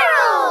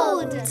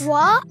 Gerald!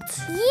 What?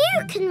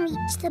 You can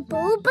reach the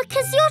ball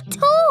because you're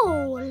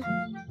tall.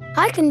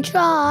 I can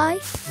try.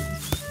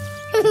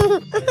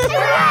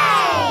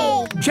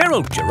 Hooray!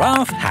 Gerald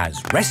Giraffe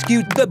has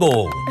rescued the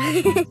ball.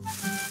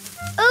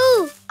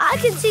 Oh, I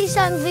can see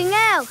something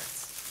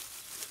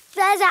else.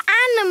 There's an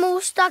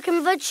animal stuck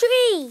in the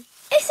tree.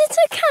 Is it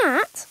a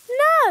cat?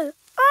 No,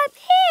 up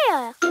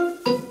here.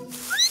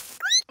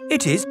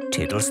 It is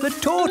Tiddles the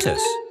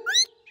tortoise.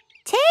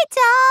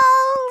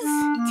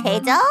 Tiddles!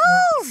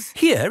 Tiddles!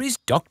 Here is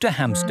Dr.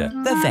 Hamster,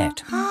 the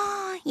vet.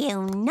 Oh,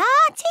 you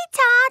naughty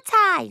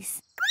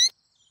tortoise.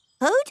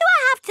 Who do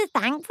I have to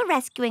thank for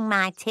rescuing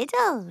my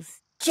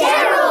Tiddles?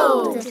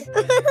 Gerald!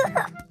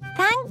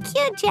 Thank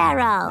you,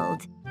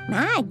 Gerald.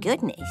 My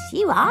goodness,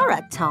 you are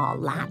a tall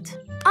lad.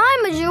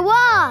 I'm a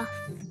giraffe.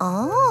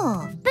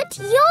 Oh. But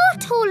you're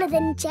taller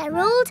than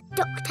Gerald,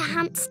 Dr.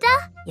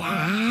 Hamster.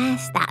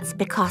 Yes, that's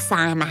because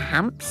I'm a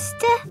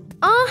hamster.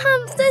 Are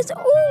hamsters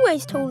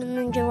always taller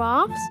than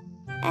giraffes?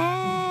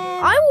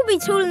 I will be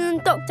taller than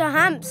Dr.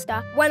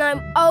 Hamster when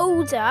I'm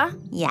older.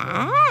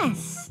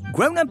 Yes.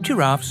 Grown-up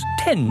giraffes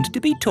tend to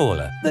be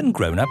taller than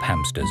grown-up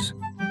hamsters.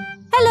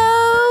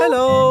 Hello.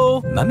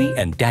 Hello. Mummy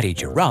and Daddy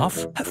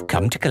Giraffe have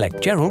come to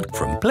collect Gerald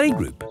from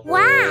playgroup.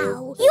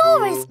 Wow,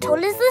 you're as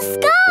tall as the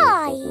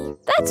sky.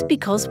 That's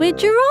because we're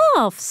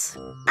giraffes.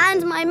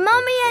 And my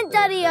mummy and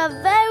daddy are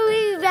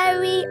very,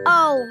 very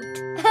old.